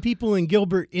 5,000 people in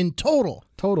Gilbert in total.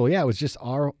 Total, yeah. It was just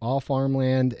all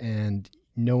farmland and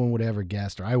no one would ever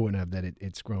guessed, or I wouldn't have, that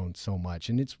it's grown so much.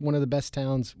 And it's one of the best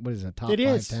towns. What is it? Top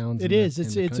 5 towns. It is.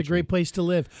 It's a great place to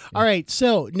live. Yeah. All right.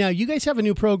 So now you guys have a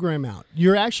new program out.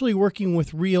 You're actually working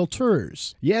with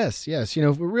realtors. Yes. You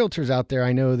know, for realtors out there,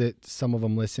 I know that some of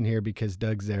them listen here because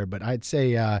Doug's there, but I'd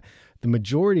say the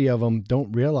majority of them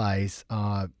don't realize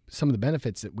some of the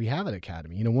benefits that we have at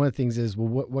Academy. You know, one of the things is, well,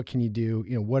 what can you do?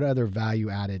 You know, what other value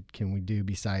added can we do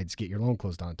besides get your loan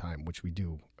closed on time, which we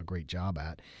do a great job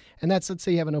at? And that's, let's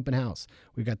say you have an open house.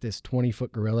 We've got this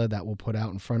 20-foot gorilla that we'll put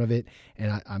out in front of it,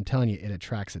 and I'm telling you, it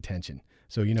attracts attention.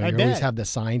 So, you know, you always have the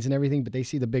signs and everything, but they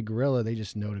see the big gorilla, they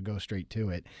just know to go straight to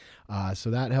it.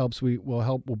 So that helps.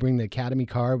 We'll bring the Academy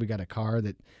car. We got a car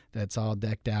that's all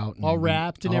decked out. And all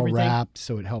wrapped and everything. All wrapped,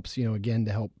 so it helps, you know, again,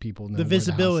 to help people know the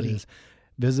visibility.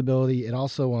 Visibility. It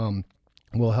also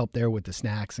will help there with the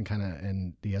snacks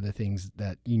and the other things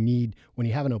that you need when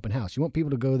you have an open house. You want people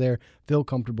to go there, feel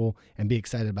comfortable, and be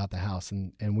excited about the house,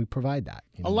 and we provide that.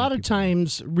 You know, a lot of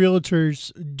times,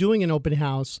 realtors doing an open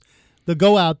house, they'll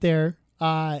go out there.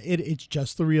 It's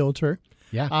just the realtor.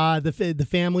 Yeah. The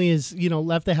family is, you know,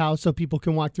 left the house so people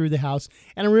can walk through the house,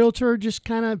 and a realtor just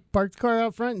kind of park the car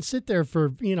out front and sit there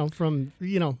for, you know, from,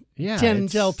 you know, 10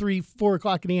 until 3-4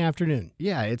 o'clock in the afternoon.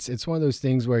 Yeah, it's one of those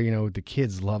things where, you know, the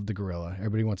kids love the gorilla.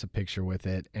 Everybody wants a picture with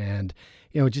it, and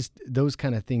you know, just those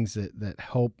kind of things that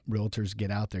help realtors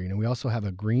get out there. You know, we also have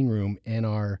a green room in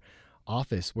our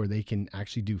office where they can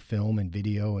actually do film and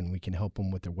video, and we can help them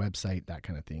with their website, that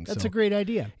kind of thing. That's a great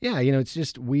idea. Yeah, you know, it's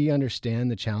just, we understand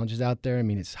the challenges out there. I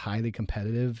mean, it's highly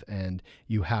competitive, and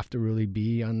you have to really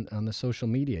be on the social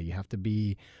media. You have to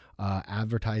be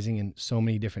advertising in so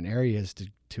many different areas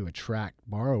to attract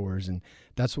borrowers, and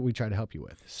that's what we try to help you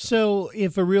with. So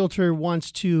if a realtor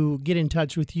wants to get in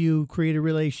touch with you, create a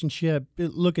relationship,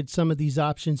 look at some of these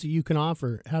options that you can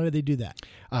offer, how do they do that?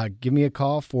 Give me a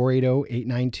call,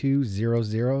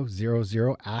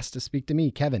 480-892-0000. Ask to speak to me,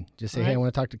 Kevin. Just say, hey, I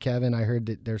want to talk to Kevin. I heard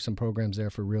that there's some programs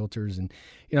there for realtors, and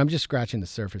you know, I'm just scratching the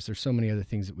surface. There's so many other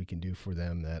things that we can do for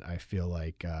them that I feel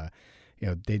like you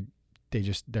know,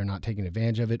 they're not taking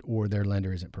advantage of it, or their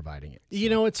lender isn't providing it. So. You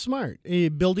know, it's smart.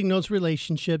 Building those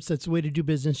relationships, that's the way to do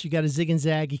business. You got to zig and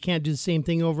zag. You can't do the same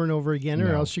thing over and over again,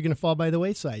 or else you're going to fall by the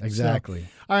wayside. Exactly. So,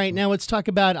 all right, now let's talk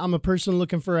about, I'm a person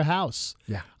looking for a house.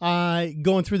 Yeah.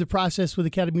 Going through the process with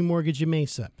Academy Mortgage in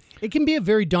Mesa. It can be a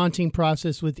very daunting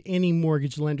process with any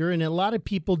mortgage lender, and a lot of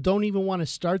people don't even want to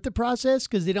start the process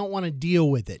because they don't want to deal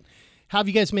with it. How have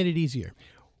you guys made it easier?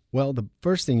 Well, the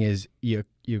first thing is you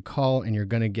call, and you're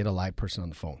going to get a live person on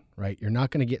the phone, right? You're not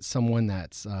going to get someone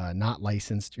that's not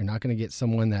licensed. You're not going to get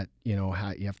someone that, you know,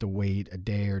 you have to wait a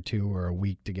day or two or a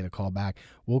week to get a call back.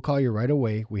 We'll call you right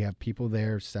away. We have people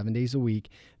there 7 days a week.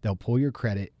 They'll pull your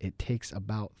credit. It takes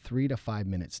about 3 to 5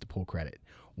 minutes to pull credit.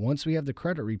 Once we have the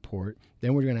credit report,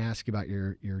 then we're going to ask you about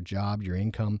your job, your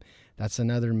income. That's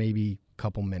another maybe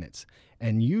couple minutes.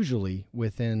 And usually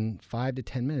within 5 to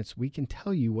 10 minutes, we can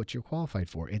tell you what you're qualified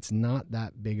for. It's not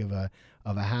that big of a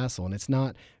hassle. And it's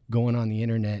not going on the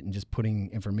internet and just putting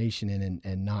information in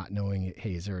and not knowing,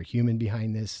 hey, is there a human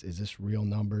behind this? Is this real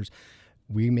numbers?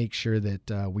 We make sure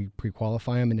that we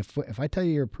pre-qualify them. And if I tell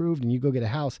you you're approved and you go get a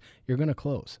house, you're going to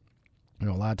close. You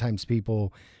know, a lot of times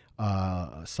people,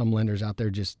 some lenders out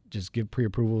there just give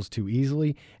pre-approvals too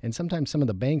easily, and sometimes some of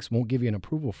the banks won't give you an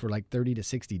approval for like 30 to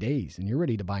 60 days, and you're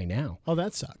ready to buy now. Oh,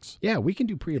 that sucks. Yeah, we can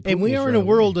do pre-approvals. And we are in a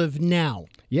world of now.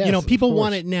 Yes, you know, people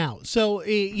want it now. So,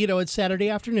 you know, it's Saturday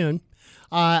afternoon.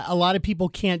 A lot of people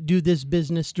can't do this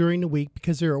business during the week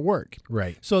because they're at work.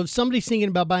 Right. So if somebody's thinking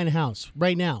about buying a house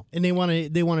right now, and they want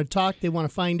to talk, they want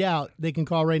to find out, they can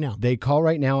call right now. They call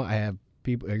right now. I have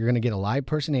people. You're going to get a live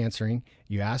person answering.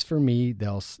 You ask for me,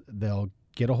 they'll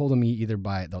get a hold of me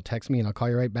they'll text me and I'll call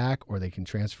you right back, or they can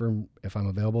transfer, if I'm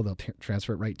available, they'll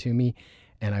transfer it right to me,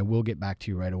 and I will get back to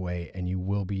you right away, and you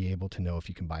will be able to know if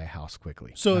you can buy a house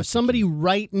quickly. So if somebody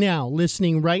right now,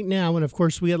 listening right now, and of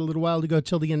course we had a little while to go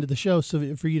till the end of the show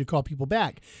so for you to call people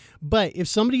back, but if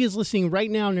somebody is listening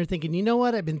right now and they're thinking, you know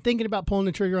what, I've been thinking about pulling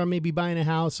the trigger on maybe buying a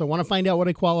house. I want to find out what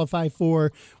I qualify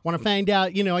for. Want to find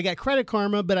out, you know, I got Credit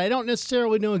Karma, but I don't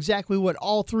necessarily know exactly what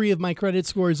all three of my credit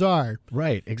scores are.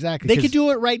 Right, exactly. They could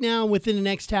do it right now, within the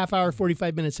next half hour,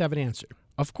 45 minutes, have an answer.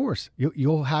 Of course.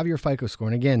 You'll have your FICO score.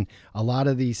 And again, a lot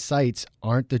of these sites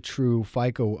aren't the true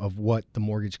FICO of what the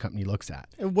mortgage company looks at.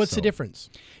 And what's the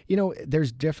difference? You know,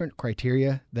 there's different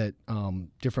criteria that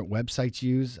different websites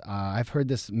use. I've heard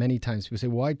this many times. People say,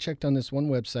 well, I checked on this one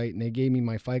website and they gave me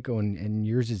my FICO and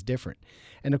yours is different.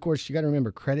 And of course, you got to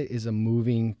remember, credit is a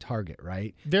moving target,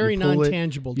 right? Very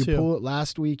non-tangible, too. You pull it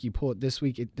last week, you pull it this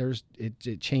week,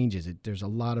 it changes. There's a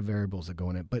lot of variables that go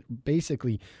in it. But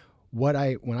basically, when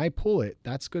I pull it,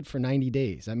 that's good for 90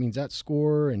 days. That means that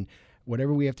score and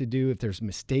whatever we have to do, if there's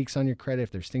mistakes on your credit,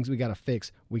 if there's things we got to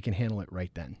fix, we can handle it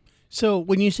right then. So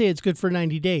when you say it's good for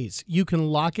 90 days, you can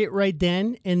lock it right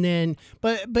then and then,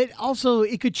 but also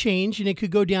it could change and it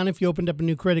could go down if you opened up a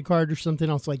new credit card or something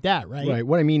else like that, right? Right.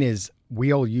 What I mean is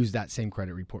we'll use that same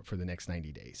credit report for the next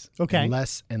 90 days. Okay.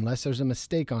 Unless there's a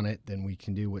mistake on it, then we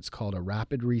can do what's called a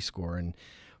rapid rescore. And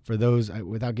for those,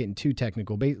 without getting too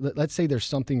technical, let's say there's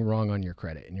something wrong on your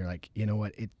credit and you're like, you know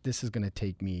what, this is going to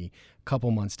take me a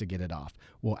couple months to get it off.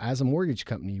 Well, as a mortgage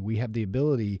company, we have the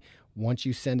ability, once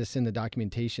you send us in the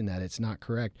documentation that it's not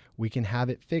correct, we can have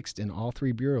it fixed in all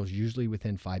 3 bureaus, usually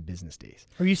within 5 business days.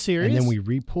 Are you serious? And then we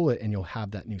re-pull it and you'll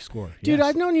have that new score. Dude, Yes.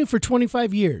 I've known you for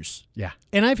 25 years. Yeah.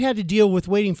 And I've had to deal with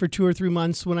waiting for 2 or 3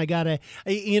 months when I got it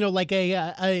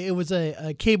was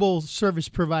a cable service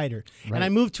provider. Right. And I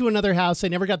moved to another house. I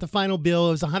never got the final bill.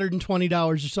 It was $120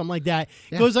 or something like that.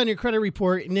 Yeah. It goes on your credit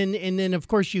report. And then of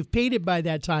course, you've paid it by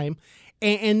that time.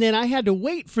 And then I had to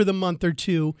wait for the month or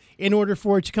 2 in order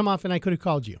for it to come off, and I could have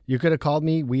called you. You could have called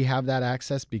me. We have that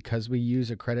access because we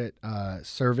use a credit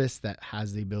service that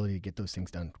has the ability to get those things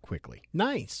done quickly.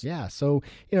 Nice. Yeah. So,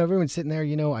 everyone's sitting there,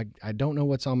 I don't know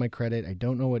what's on my credit. I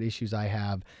don't know what issues I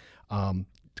have.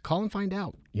 Call and find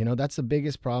out. That's the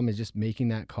biggest problem is just making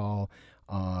that call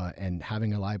and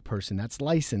having a live person that's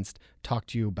licensed talk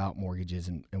to you about mortgages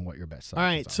and what your best All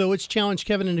right, options are. so let's challenge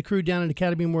Kevin and the crew down at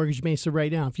Academy Mortgage Mesa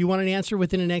right now. If you want an answer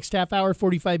within the next half hour,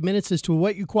 45 minutes as to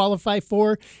what you qualify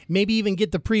for, maybe even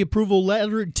get the pre-approval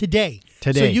letter today.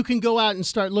 So you can go out and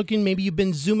start looking. Maybe you've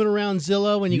been zooming around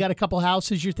Zillow and you got a couple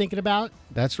houses you're thinking about.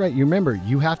 That's right. You remember,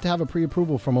 you have to have a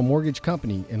pre-approval from a mortgage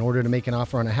company in order to make an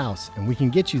offer on a house, and we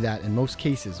can get you that in most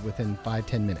cases within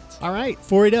 5-10 minutes. All right,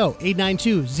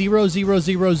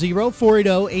 480-892-0000,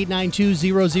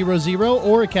 480-892-0000,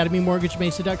 or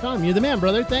academymortgagemesa.com. You're the man,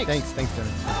 brother. Thanks, Darren.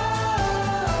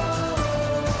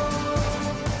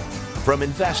 From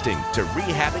investing to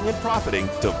rehabbing and profiting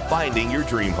to finding your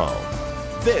dream home.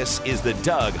 This is the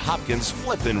Doug Hopkins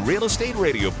Flippin' Real Estate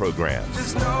Radio Program.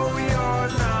 Just know you're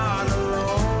not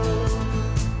alone,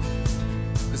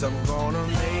 'cause I'm gonna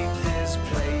make this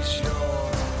place your home.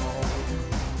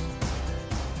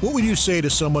 What would you say to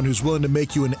someone who's willing to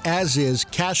make you an as-is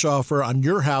cash offer on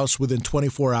your house within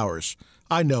 24 hours?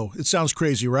 I know, it sounds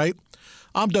crazy, right?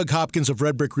 I'm Doug Hopkins of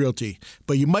Red Brick Realty,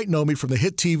 but you might know me from the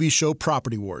hit TV show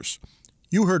Property Wars.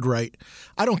 You heard right.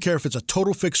 I don't care if it's a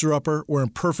total fixer-upper or in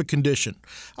perfect condition.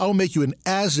 I will make you an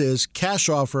as-is cash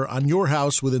offer on your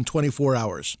house within 24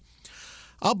 hours.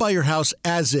 I'll buy your house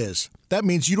as is. That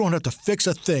means you don't have to fix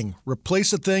a thing,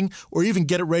 replace a thing, or even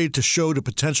get it ready to show to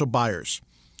potential buyers.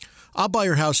 I'll buy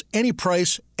your house any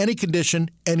price, any condition,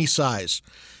 any size.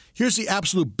 Here's the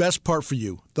absolute best part for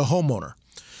you, the homeowner.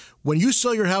 When you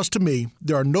sell your house to me,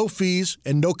 there are no fees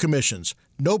and no commissions,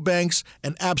 no banks,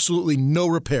 and absolutely no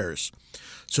repairs.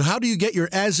 So how do you get your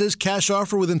as-is cash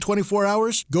offer within 24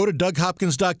 hours? Go to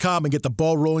DougHopkins.com and get the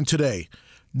ball rolling today.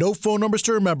 No phone numbers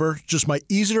to remember, just my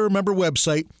easy-to-remember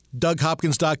website,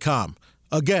 DougHopkins.com.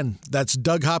 Again, that's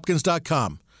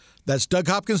DougHopkins.com. That's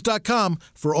DougHopkins.com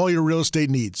for all your real estate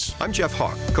needs. I'm Jeff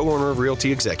Hawk, co-owner of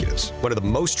Realty Executives, one of the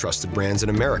most trusted brands in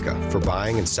America for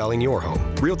buying and selling your home.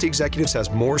 Realty Executives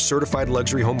has more certified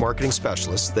luxury home marketing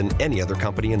specialists than any other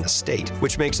company in the state,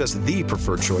 which makes us the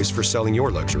preferred choice for selling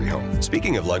your luxury home.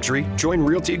 Speaking of luxury, join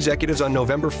Realty Executives on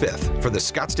November 5th for the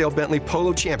Scottsdale Bentley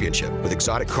Polo Championship with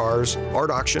exotic cars, art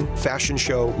auction, fashion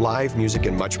show, live music,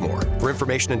 and much more. For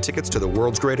information and tickets to the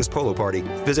world's greatest polo party,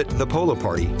 visit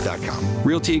thepoloparty.com.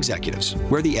 Realty Executives,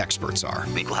 where the experts are.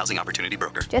 Equal Housing Opportunity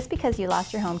Broker. Just because you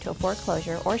lost your home to a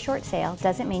foreclosure or short sale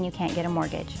doesn't mean you can't get a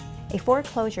mortgage. A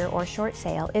foreclosure or short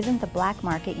sale isn't the black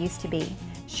market used to be.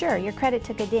 Sure, your credit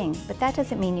took a ding, but that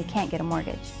doesn't mean you can't get a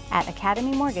mortgage. At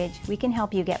Academy Mortgage, we can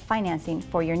help you get financing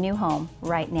for your new home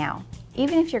right now.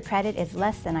 Even if your credit is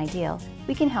less than ideal,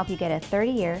 we can help you get a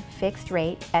 30-year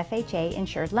fixed-rate FHA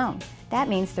insured loan. That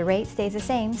means the rate stays the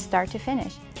same start to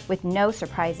finish, with no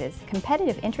surprises,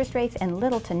 competitive interest rates, and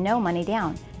little to no money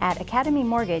down. At Academy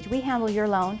Mortgage, we handle your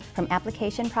loan from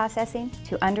application processing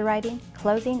to underwriting,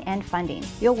 closing, and funding.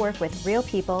 You'll work with real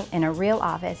people in a real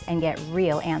office and get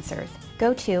real answers.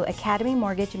 Go to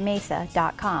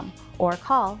academymortgagemesa.com or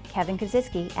call Kevin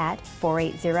Kaziski at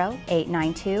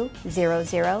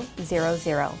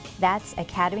 480-892-0000. That's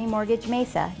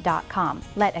academymortgagemesa.com.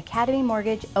 Let Academy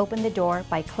Mortgage open the door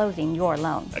by closing your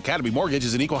loan. Academy Mortgage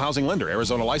is an equal housing lender.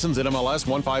 Arizona license NMLS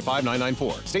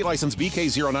 155994. State license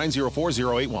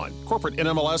BK0904081. Corporate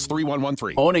NMLS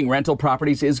 3113. Owning rental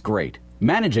properties is great.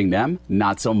 Managing them,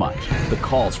 not so much. The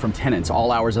calls from tenants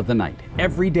all hours of the night,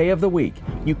 every day of the week.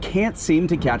 You can't seem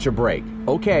to catch a break.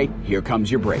 Okay, here comes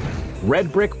your break.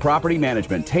 Red Brick Property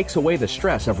Management takes away the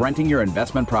stress of renting your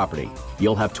investment property.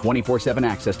 You'll have 24/7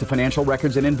 access to financial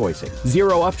records and invoicing,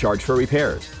 zero upcharge for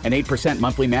repairs, an 8%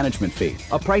 monthly management fee,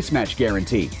 a price match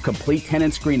guarantee, complete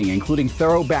tenant screening including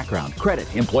thorough background, credit,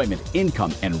 employment,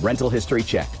 income, and rental history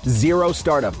check, zero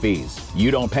startup fees.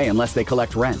 You don't pay unless they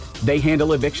collect rent. They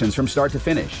handle evictions from start to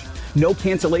finish. No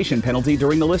cancellation penalty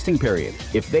during the listing period.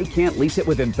 If they can't lease it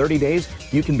within 30 days,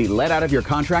 you can be let out of your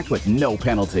contract with no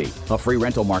penalty. A free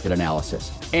rental market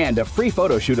analysis. And a free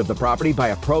photo shoot of the property by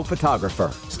a pro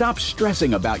photographer. Stop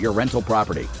stressing about your rental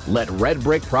property. Let Red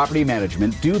Brick Property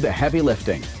Management do the heavy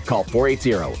lifting. Call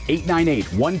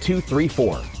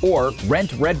 480-898-1234 or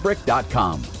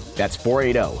rentredbrick.com. That's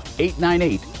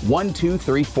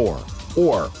 480-898-1234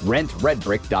 or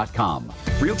rentredbrick.com.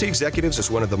 Realty Executives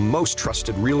is one of the most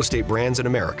trusted real estate brands in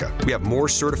America. We have more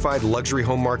certified luxury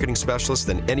home marketing specialists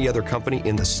than any other company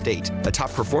in the state, a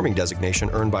top performing designation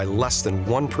earned by less than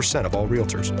 1% of all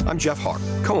realtors. I'm Jeff Hawk,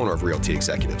 co-owner of Realty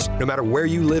Executives. No matter where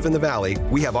you live in the Valley,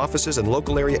 we have offices and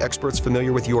local area experts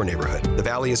familiar with your neighborhood. The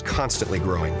Valley is constantly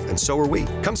growing, and so are we.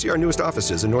 Come see our newest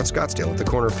offices in North Scottsdale at the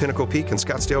corner of Pinnacle Peak and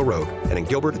Scottsdale Road, and in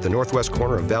Gilbert at the northwest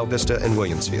corner of Val Vista and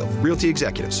Williamsfield. Realty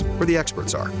Executives, where the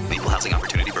experts are. Equal Housing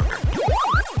Opportunity Broker.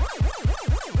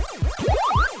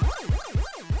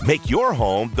 Make your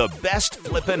home the best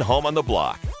flippin' home on the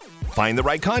block. Find the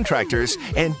right contractors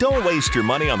and don't waste your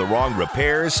money on the wrong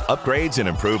repairs, upgrades, and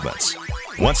improvements.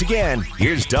 Once again,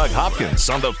 here's Doug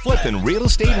Hopkins on the Flippin' Real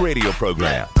Estate Radio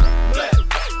program.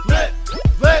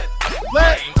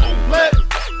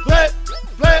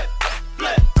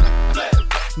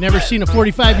 Never seen a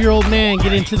 45-year-old man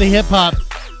get into the hip-hop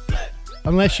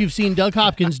unless you've seen Doug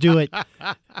Hopkins do it.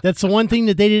 That's the one thing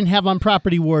that they didn't have on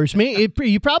Property Wars.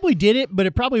 You probably did it, but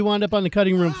it probably wound up on the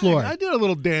cutting room floor. I did a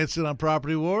little dancing on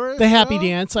Property Wars. The happy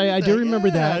dance. I do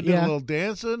remember that. I did a little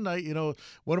dancing.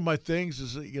 One of my things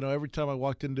is, every time I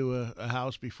walked into a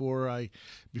house before I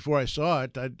saw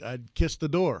it, I'd kiss the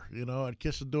door. I'd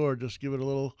kiss the door, just give it a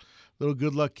little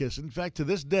good luck kiss. In fact, to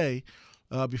this day,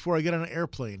 before I get on an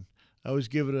airplane, I always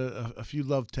give it a few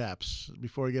love taps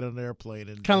before I get on an airplane.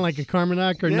 Kind of like a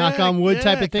Carmanac or knock on wood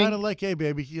type of thing? Kind of like, hey,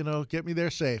 baby, get me there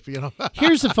safe,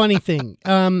 Here's the funny thing.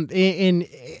 And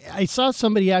I saw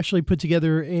somebody actually put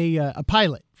together a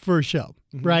pilot for a show,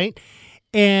 right?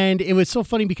 And it was so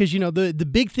funny because, the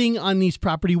big thing on these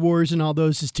Property Wars and all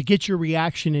those is to get your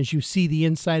reaction as you see the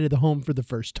inside of the home for the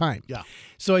first time. Yeah.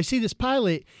 So I see this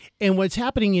pilot, and what's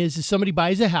happening is somebody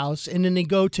buys a house, and then they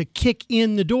go to kick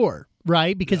in the door,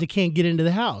 right? Because they can't get into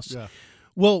the house. Yeah.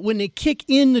 Well, when they kick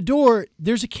in the door,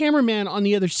 there's a cameraman on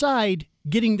the other side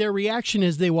getting their reaction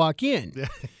as they walk in.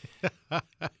 Yeah.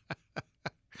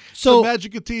 So the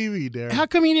magic of TV, Darren. How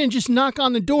come you didn't just knock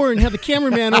on the door and have the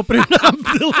cameraman open it up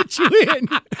to let you in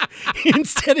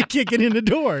instead of kicking in the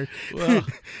door?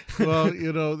 Well,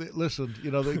 listen,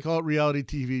 they call it reality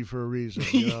TV for a reason.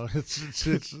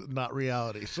 It's not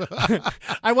reality. So.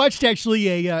 I watched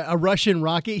actually a Russian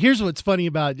rocket. Here's what's funny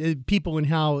about people and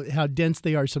how dense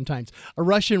they are sometimes. A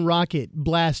Russian rocket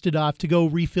blasted off to go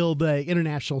refill the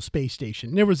International Space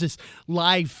Station. There was this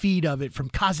live feed of it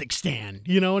from Kazakhstan.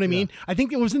 You know what I mean? I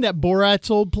think it wasn't that Borat's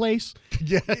old place.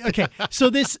 Yeah. Okay. So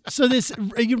this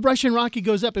Russian rocket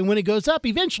goes up, and when it goes up,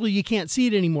 eventually you can't see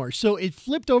it anymore. So it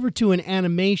flipped over to an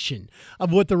animation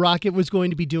of what the rocket was going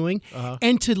to be doing,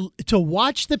 and to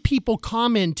watch the people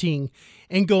commenting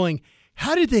and going,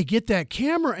 how did they get that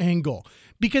camera angle?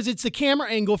 Because it's the camera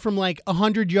angle from like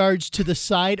 100 yards to the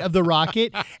side of the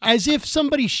rocket, as if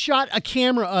somebody shot a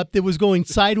camera up that was going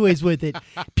sideways with it.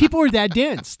 People are that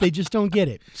dense. They just don't get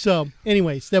it. So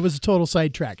anyways, that was a total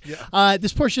sidetrack. Yeah.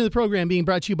 This portion of the program being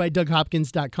brought to you by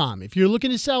DougHopkins.com. If you're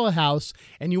looking to sell a house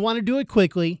and you want to do it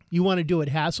quickly, you want to do it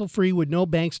hassle-free with no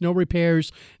banks, no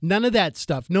repairs, none of that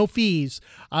stuff, no fees,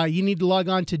 you need to log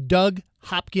on to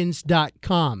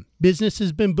DougHopkins.com. Business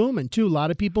has been booming too. A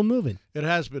lot of people moving. It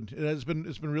has been.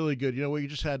 It's been really good. You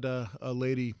just had a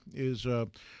lady is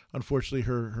unfortunately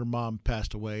her mom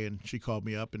passed away, and she called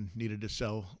me up and needed to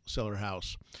sell her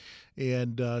house,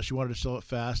 and she wanted to sell it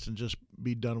fast and just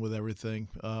be done with everything.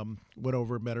 Went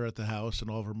over, met her at the house,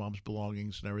 and all of her mom's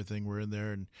belongings and everything were in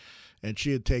there, and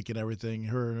she had taken everything.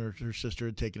 Her and her sister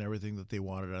had taken everything that they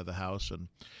wanted out of the house,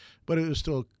 but it was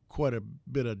still quite a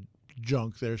bit of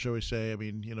junk there, shall we say. I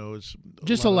mean, it's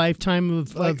just a lifetime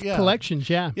of collections.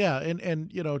 Yeah, and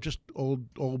just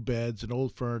old beds and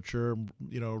old furniture.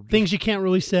 Things you can't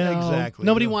really sell. Exactly.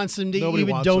 Nobody wants them to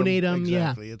even donate them.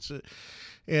 Exactly. Yeah.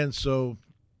 And so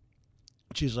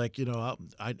she's like,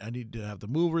 I need to have the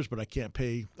movers, but I can't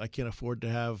afford to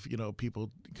have,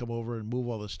 people come over and move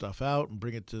all this stuff out and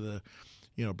bring it to the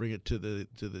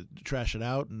trash it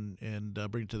out and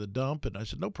bring it to the dump. And I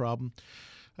said, no problem.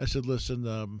 I said, listen,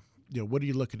 what are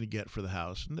you looking to get for the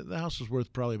house? And the house is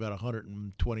worth probably about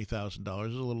 $120,000. It's a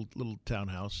little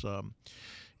townhouse.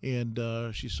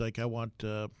 And she's like, I want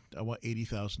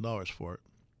 $80,000 for it.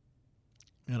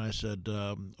 And I said,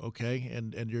 okay.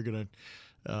 And you're going to,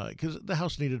 because the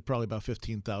house needed probably about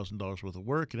 $15,000 worth of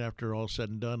work, and after all said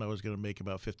and done, I was going to make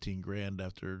about $15,000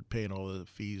 after paying all the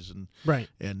fees and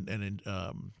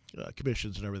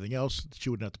commissions and everything else. She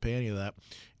wouldn't have to pay any of that,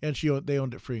 and they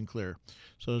owned it free and clear.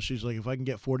 So she's like, if I can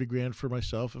get $40,000 for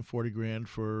myself and $40,000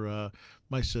 for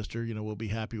my sister, we'll be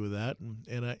happy with that,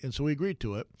 and so we agreed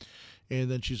to it. And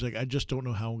then she's like, I just don't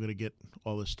know how I'm going to get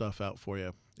all this stuff out for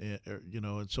you,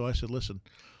 and so I said, listen,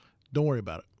 don't worry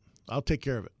about it. I'll take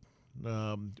care of it.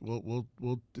 We'll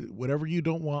whatever you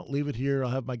don't want, leave it here.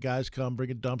 I'll have my guys come,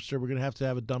 bring a dumpster. We're gonna have to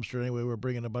have a dumpster anyway. We're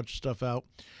bringing a bunch of stuff out.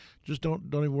 Just don't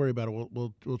even worry about it.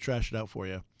 We'll trash it out for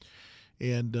you.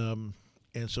 And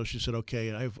so she said, okay.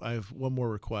 And I have one more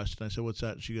request. And I said, what's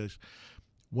that? And she goes,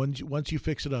 once you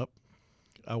fix it up,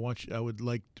 I would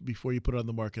like to, before you put it on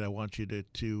the market, I want you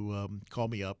to call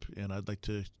me up, and I'd like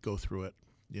to go through it.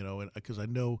 Because I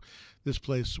know this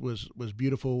place was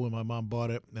beautiful when my mom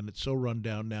bought it, and it's so run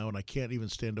down now, and I can't even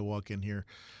stand to walk in here,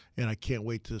 and I can't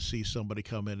wait to see somebody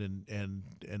come in and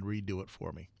redo it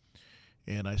for me.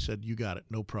 And I said, you got it,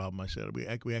 no problem. I said,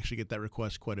 we actually get that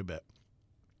request quite a bit.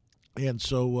 And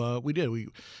so we did.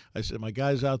 I said, my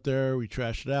guys out there, we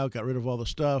trashed it out, got rid of all the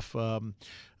stuff,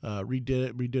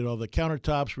 redid all the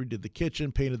countertops, redid the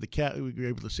kitchen, painted we were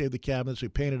able to save the cabinets. We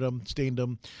painted them, stained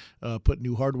them, put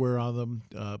new hardware on them,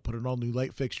 put in all new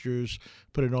light fixtures,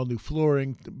 put in all new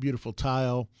flooring, beautiful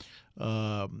tile,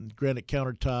 granite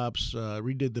countertops,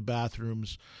 redid the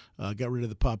bathrooms, got rid of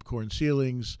the popcorn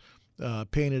ceilings.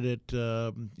 Painted it,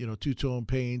 two-tone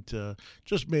paint,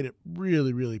 just made it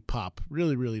really, really pop,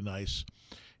 really, really nice.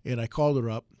 And I called her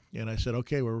up, and I said,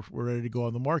 okay, we're ready to go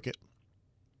on the market.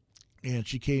 And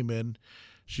she came in.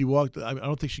 She walked, I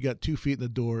don't think she got 2 feet in the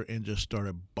door and just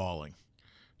started bawling.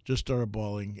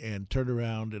 And turned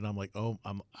around, and I'm like,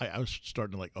 I was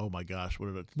starting to like, oh my gosh,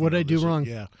 what did I do wrong?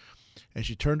 Yeah. And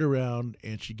she turned around,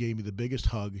 and she gave me the biggest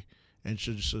hug, and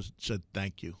she just said,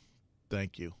 thank you.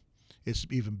 It's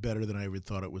even better than I ever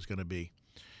thought it was going to be.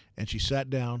 And she sat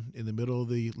down in the middle of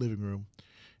the living room,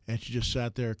 and she just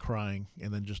sat there crying,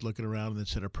 and then just looking around, and then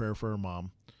said a prayer for her mom.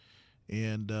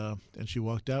 And she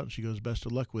walked out, and she goes, best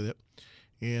of luck with it.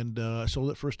 And I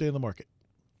sold it first day in the market.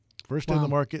 Day in the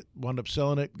market, wound up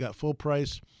selling it, got full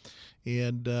price,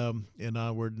 and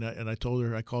onward. And I told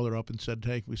her, I called her up and said,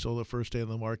 hey, we sold it first day in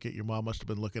the market. Your mom must have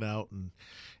been looking out,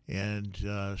 and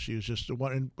she was just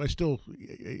one. And I still,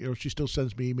 she still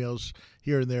sends me emails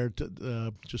here and there,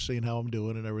 just saying how I'm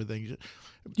doing and everything.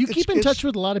 You keep in touch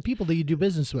with a lot of people that you do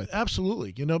business with.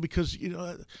 Absolutely, because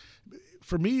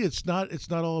for me, it's not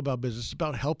all about business. It's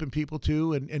about helping people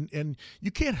too, and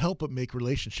you can't help but make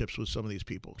relationships with some of these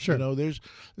people. Sure. There's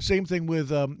the same thing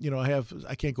with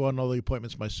I can't go on all the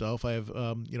appointments myself. I have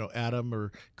Adam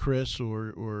or Chris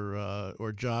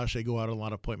or Josh. They go out on a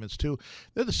lot of appointments too.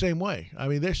 They're the same way. I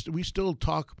mean, we still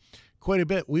talk quite a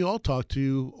bit. We all talk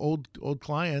to old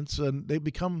clients, and they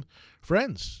become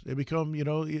friends. They become,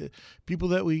 people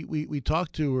that we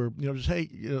talk to, or, just, hey,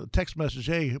 text message,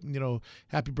 hey,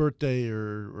 happy birthday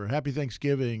or happy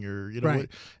Thanksgiving, or, right.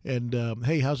 And,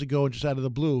 hey, how's it going? Just out of the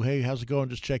blue. Hey, how's it going?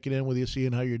 Just checking in with you,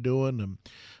 seeing how you're doing. And,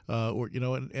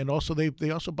 and also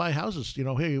they also buy houses,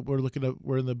 hey, we're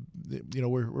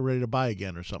ready to buy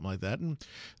again or something like that. And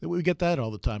we get that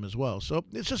all the time as well. So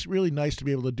it's just really nice to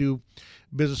be able to do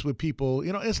business with people.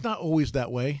 It's not always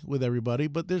that way with everybody,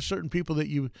 but there's certain people that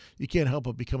you can't help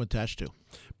but become attached to.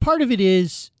 Part of it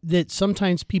is that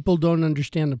sometimes people don't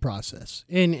understand the process.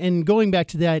 And going back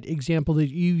to that example that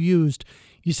you used,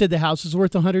 you said the house is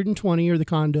worth $120, or the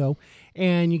condo,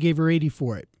 and you gave her $80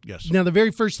 for it. Yes. Now, the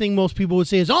very first thing most people would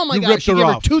say is, oh my gosh, you gave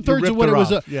her 2/3 of what it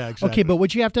was. Yeah, exactly. Okay, but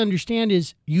what you have to understand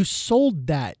is you sold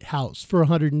that house for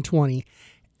 $120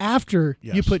 after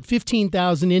you put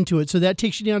 $15,000 into it, so that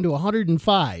takes you down to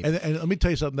 $105. And let me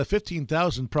tell you something: the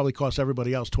 $15,000 probably costs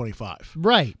everybody else $25,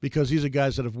 right? Because these are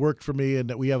guys that have worked for me and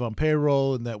that we have on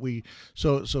payroll, and that we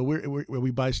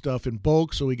we buy stuff in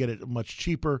bulk, so we get it much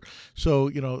cheaper. So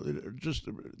just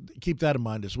keep that in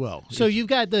mind as well. So you've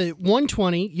got the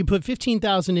 $120, you put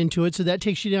 $15,000 into it, so that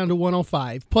takes you down to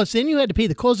 $105. Plus, then you had to pay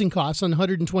the closing costs on the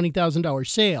 $120,000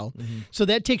 sale, so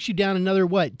that takes you down another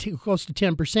close to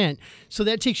 10%. So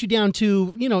that takes takes you down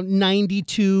to,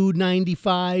 92,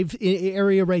 95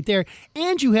 area right there.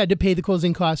 And you had to pay the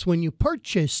closing costs when you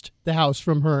purchased the house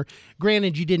from her.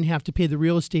 Granted, you didn't have to pay the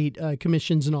real estate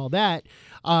commissions and all that.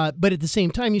 But at the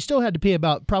same time, you still had to pay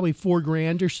about probably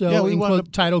 $4,000 or so in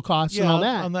title costs and all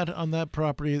that. On that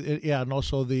property, and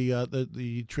also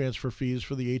the transfer fees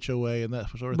for the HOA and that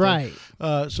sort of thing.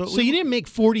 Right. So you didn't make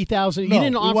 $40,000. No, you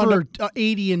didn't offer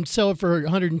 $80 and sell it for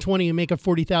 $120 and make a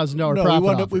 $40,000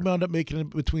 profit. We wound up making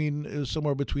it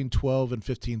somewhere between $12,000 and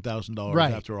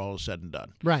 $15,000 after all is said and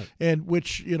done. Right. And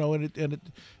which it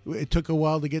took a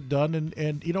while to get done,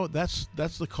 and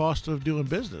that's the cost of doing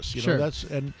business. Sure.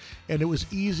 And it was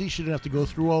easy. She didn't have to go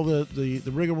through all the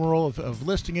rigmarole of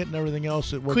listing it and everything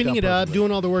else. It worked cleaning it up, perfectly.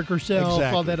 doing all the work herself,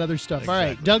 Exactly. all that other stuff. Exactly. All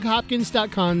right,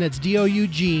 DougHopkins.com. That's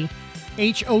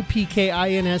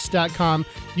DougHopkins.com.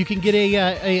 You can get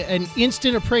an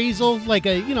instant appraisal, like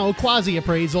a quasi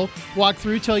appraisal. Walk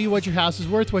through, tell you what your house is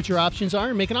worth, what your options are,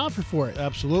 and make an offer for it.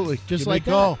 Absolutely. Just Give like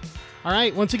me a call. that. All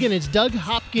right, once again, it's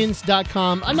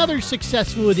DougHopkins.com. Another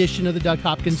successful edition of the Doug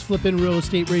Hopkins Flippin' Real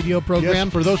Estate Radio program.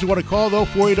 Yes, for those who want to call, though,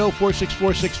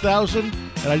 480-464-6000.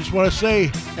 And I just want to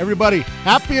say, everybody,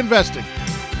 happy investing.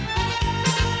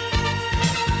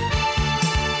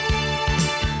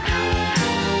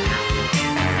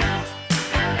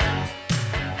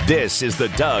 This is the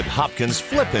Doug Hopkins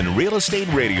Flippin' Real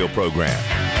Estate Radio program.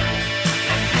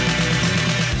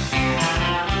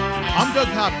 I'm Doug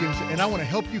Hopkins, and I want to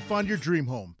help you find your dream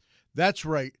home. That's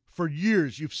right. For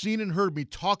years, you've seen and heard me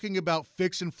talking about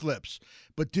fix and flips.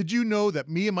 But did you know that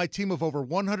me and my team of over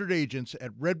 100 agents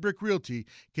at Red Brick Realty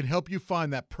can help you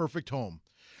find that perfect home?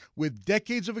 With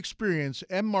decades of experience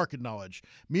and market knowledge,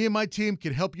 me and my team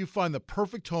can help you find the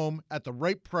perfect home at the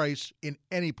right price in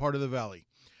any part of the valley.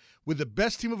 With the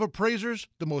best team of appraisers,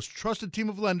 the most trusted team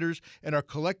of lenders, and our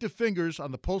collective fingers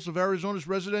on the pulse of Arizona's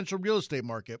residential real estate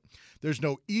market, there's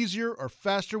no easier or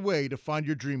faster way to find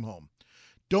your dream home.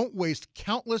 Don't waste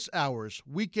countless hours,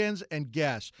 weekends, and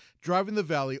gas driving the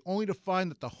valley only to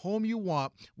find that the home you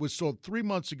want was sold 3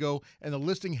 months ago and the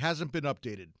listing hasn't been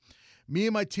updated. Me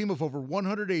and my team of over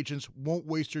 100 agents won't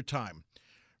waste your time.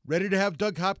 Ready to have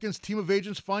Doug Hopkins' team of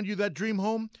agents find you that dream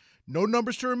home? No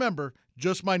numbers to remember,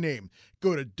 just my name.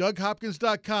 Go to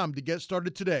DougHopkins.com to get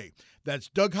started today. That's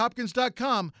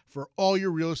DougHopkins.com for all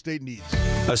your real estate needs.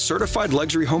 A certified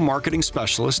luxury home marketing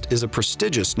specialist is a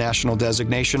prestigious national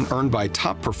designation earned by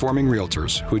top-performing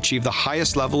realtors who achieve the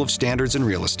highest level of standards in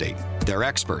real estate. They're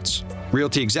experts.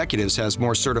 Realty Executives has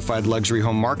more certified luxury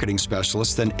home marketing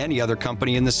specialists than any other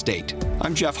company in the state.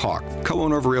 I'm Jeff Hawk,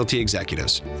 co-owner of Realty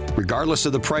Executives. Regardless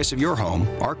of the price of your home,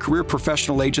 our career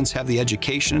professional agents have the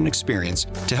education and experience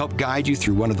to help guide you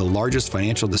through one of the largest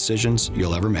financial decisions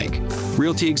you'll ever make.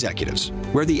 Realty Executives,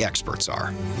 where the experts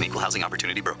are. Equal Housing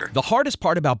Opportunity Broker. The hardest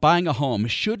part about buying a home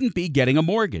shouldn't be getting a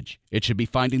mortgage. It should be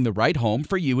finding the right home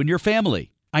for you and your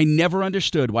family. I never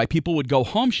understood why people would go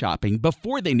home shopping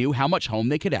before they knew how much home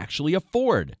they could actually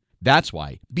afford. That's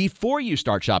why, before you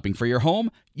start shopping for your home,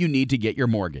 you need to get your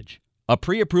mortgage. A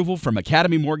pre-approval from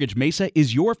Academy Mortgage Mesa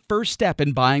is your first step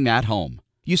in buying that home.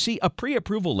 You see, a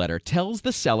pre-approval letter tells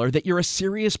the seller that you're a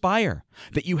serious buyer,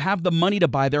 that you have the money to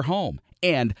buy their home,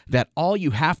 and that all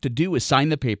you have to do is sign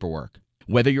the paperwork.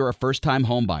 Whether you're a first-time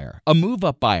home buyer, a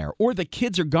move-up buyer, or the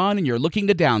kids are gone and you're looking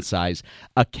to downsize,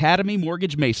 Academy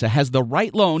Mortgage Mesa has the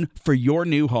right loan for your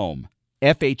new home.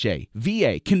 FHA,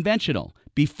 VA, conventional.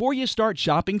 Before you start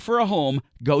shopping for a home,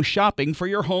 go shopping for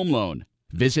your home loan.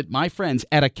 Visit my friends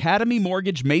at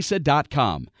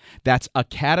academymortgagemesa.com. That's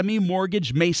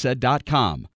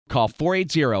academymortgagemesa.com. Call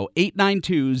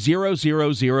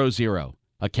 480-892-0000.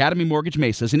 Academy Mortgage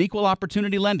Mesa is an equal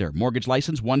opportunity lender. Mortgage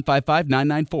license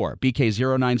 155994,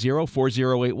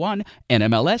 BK0904081,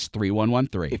 NMLS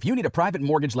 3113. If you need a private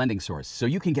mortgage lending source so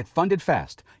you can get funded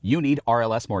fast, you need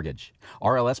RLS Mortgage.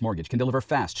 RLS Mortgage can deliver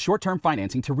fast, short-term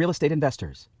financing to real estate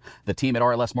investors. The team at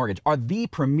RLS Mortgage are the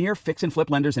premier fix and flip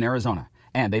lenders in Arizona,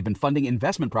 and they've been funding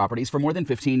investment properties for more than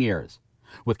 15 years.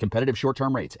 With competitive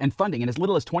short-term rates and funding in as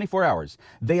little as 24 hours,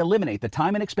 they eliminate the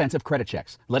time and expense of credit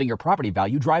checks, letting your property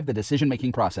value drive the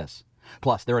decision-making process.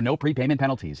 Plus, there are no prepayment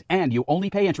penalties, and you only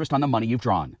pay interest on the money you've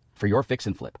drawn. For your fix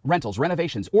and flip, rentals,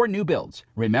 renovations, or new builds,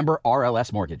 remember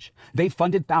RLS Mortgage. They've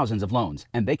funded thousands of loans,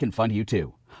 and they can fund you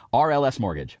too. RLS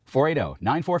Mortgage,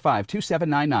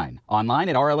 480-945-2799. Online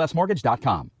at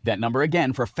rlsmortgage.com. That number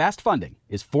again for fast funding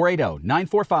is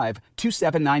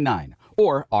 480-945-2799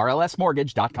 or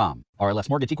rlsmortgage.com. RLS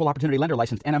Mortgage Equal Opportunity Lender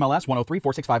licensed NMLS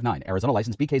 1034659. Arizona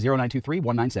license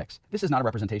BK0923196. This is not a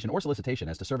representation or solicitation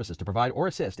as to services to provide or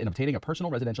assist in obtaining a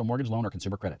personal residential mortgage loan or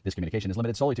consumer credit. This communication is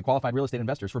limited solely to qualified real estate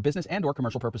investors for business and or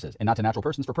commercial purposes and not to natural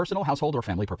persons for personal, household, or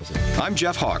family purposes. I'm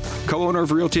Jeff Hawk, co-owner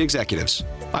of Realty Executives.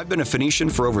 I've been a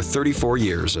Phoenician for over 34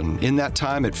 years, and in that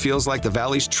time, it feels like the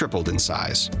Valley's tripled in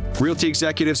size. Realty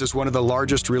Executives is one of the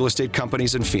largest real estate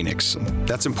companies in Phoenix.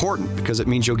 That's important because it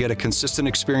means you'll get a consistent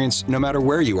experience no matter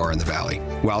where you are in the Valley,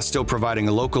 while still providing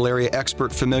a local area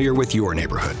expert familiar with your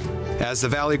neighborhood. As the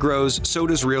Valley grows, so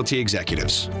does Realty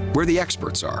Executives, where the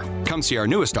experts are. Come see our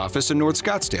newest office in North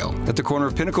Scottsdale at the corner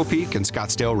of Pinnacle Peak and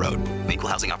Scottsdale Road. Equal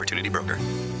Housing Opportunity Broker.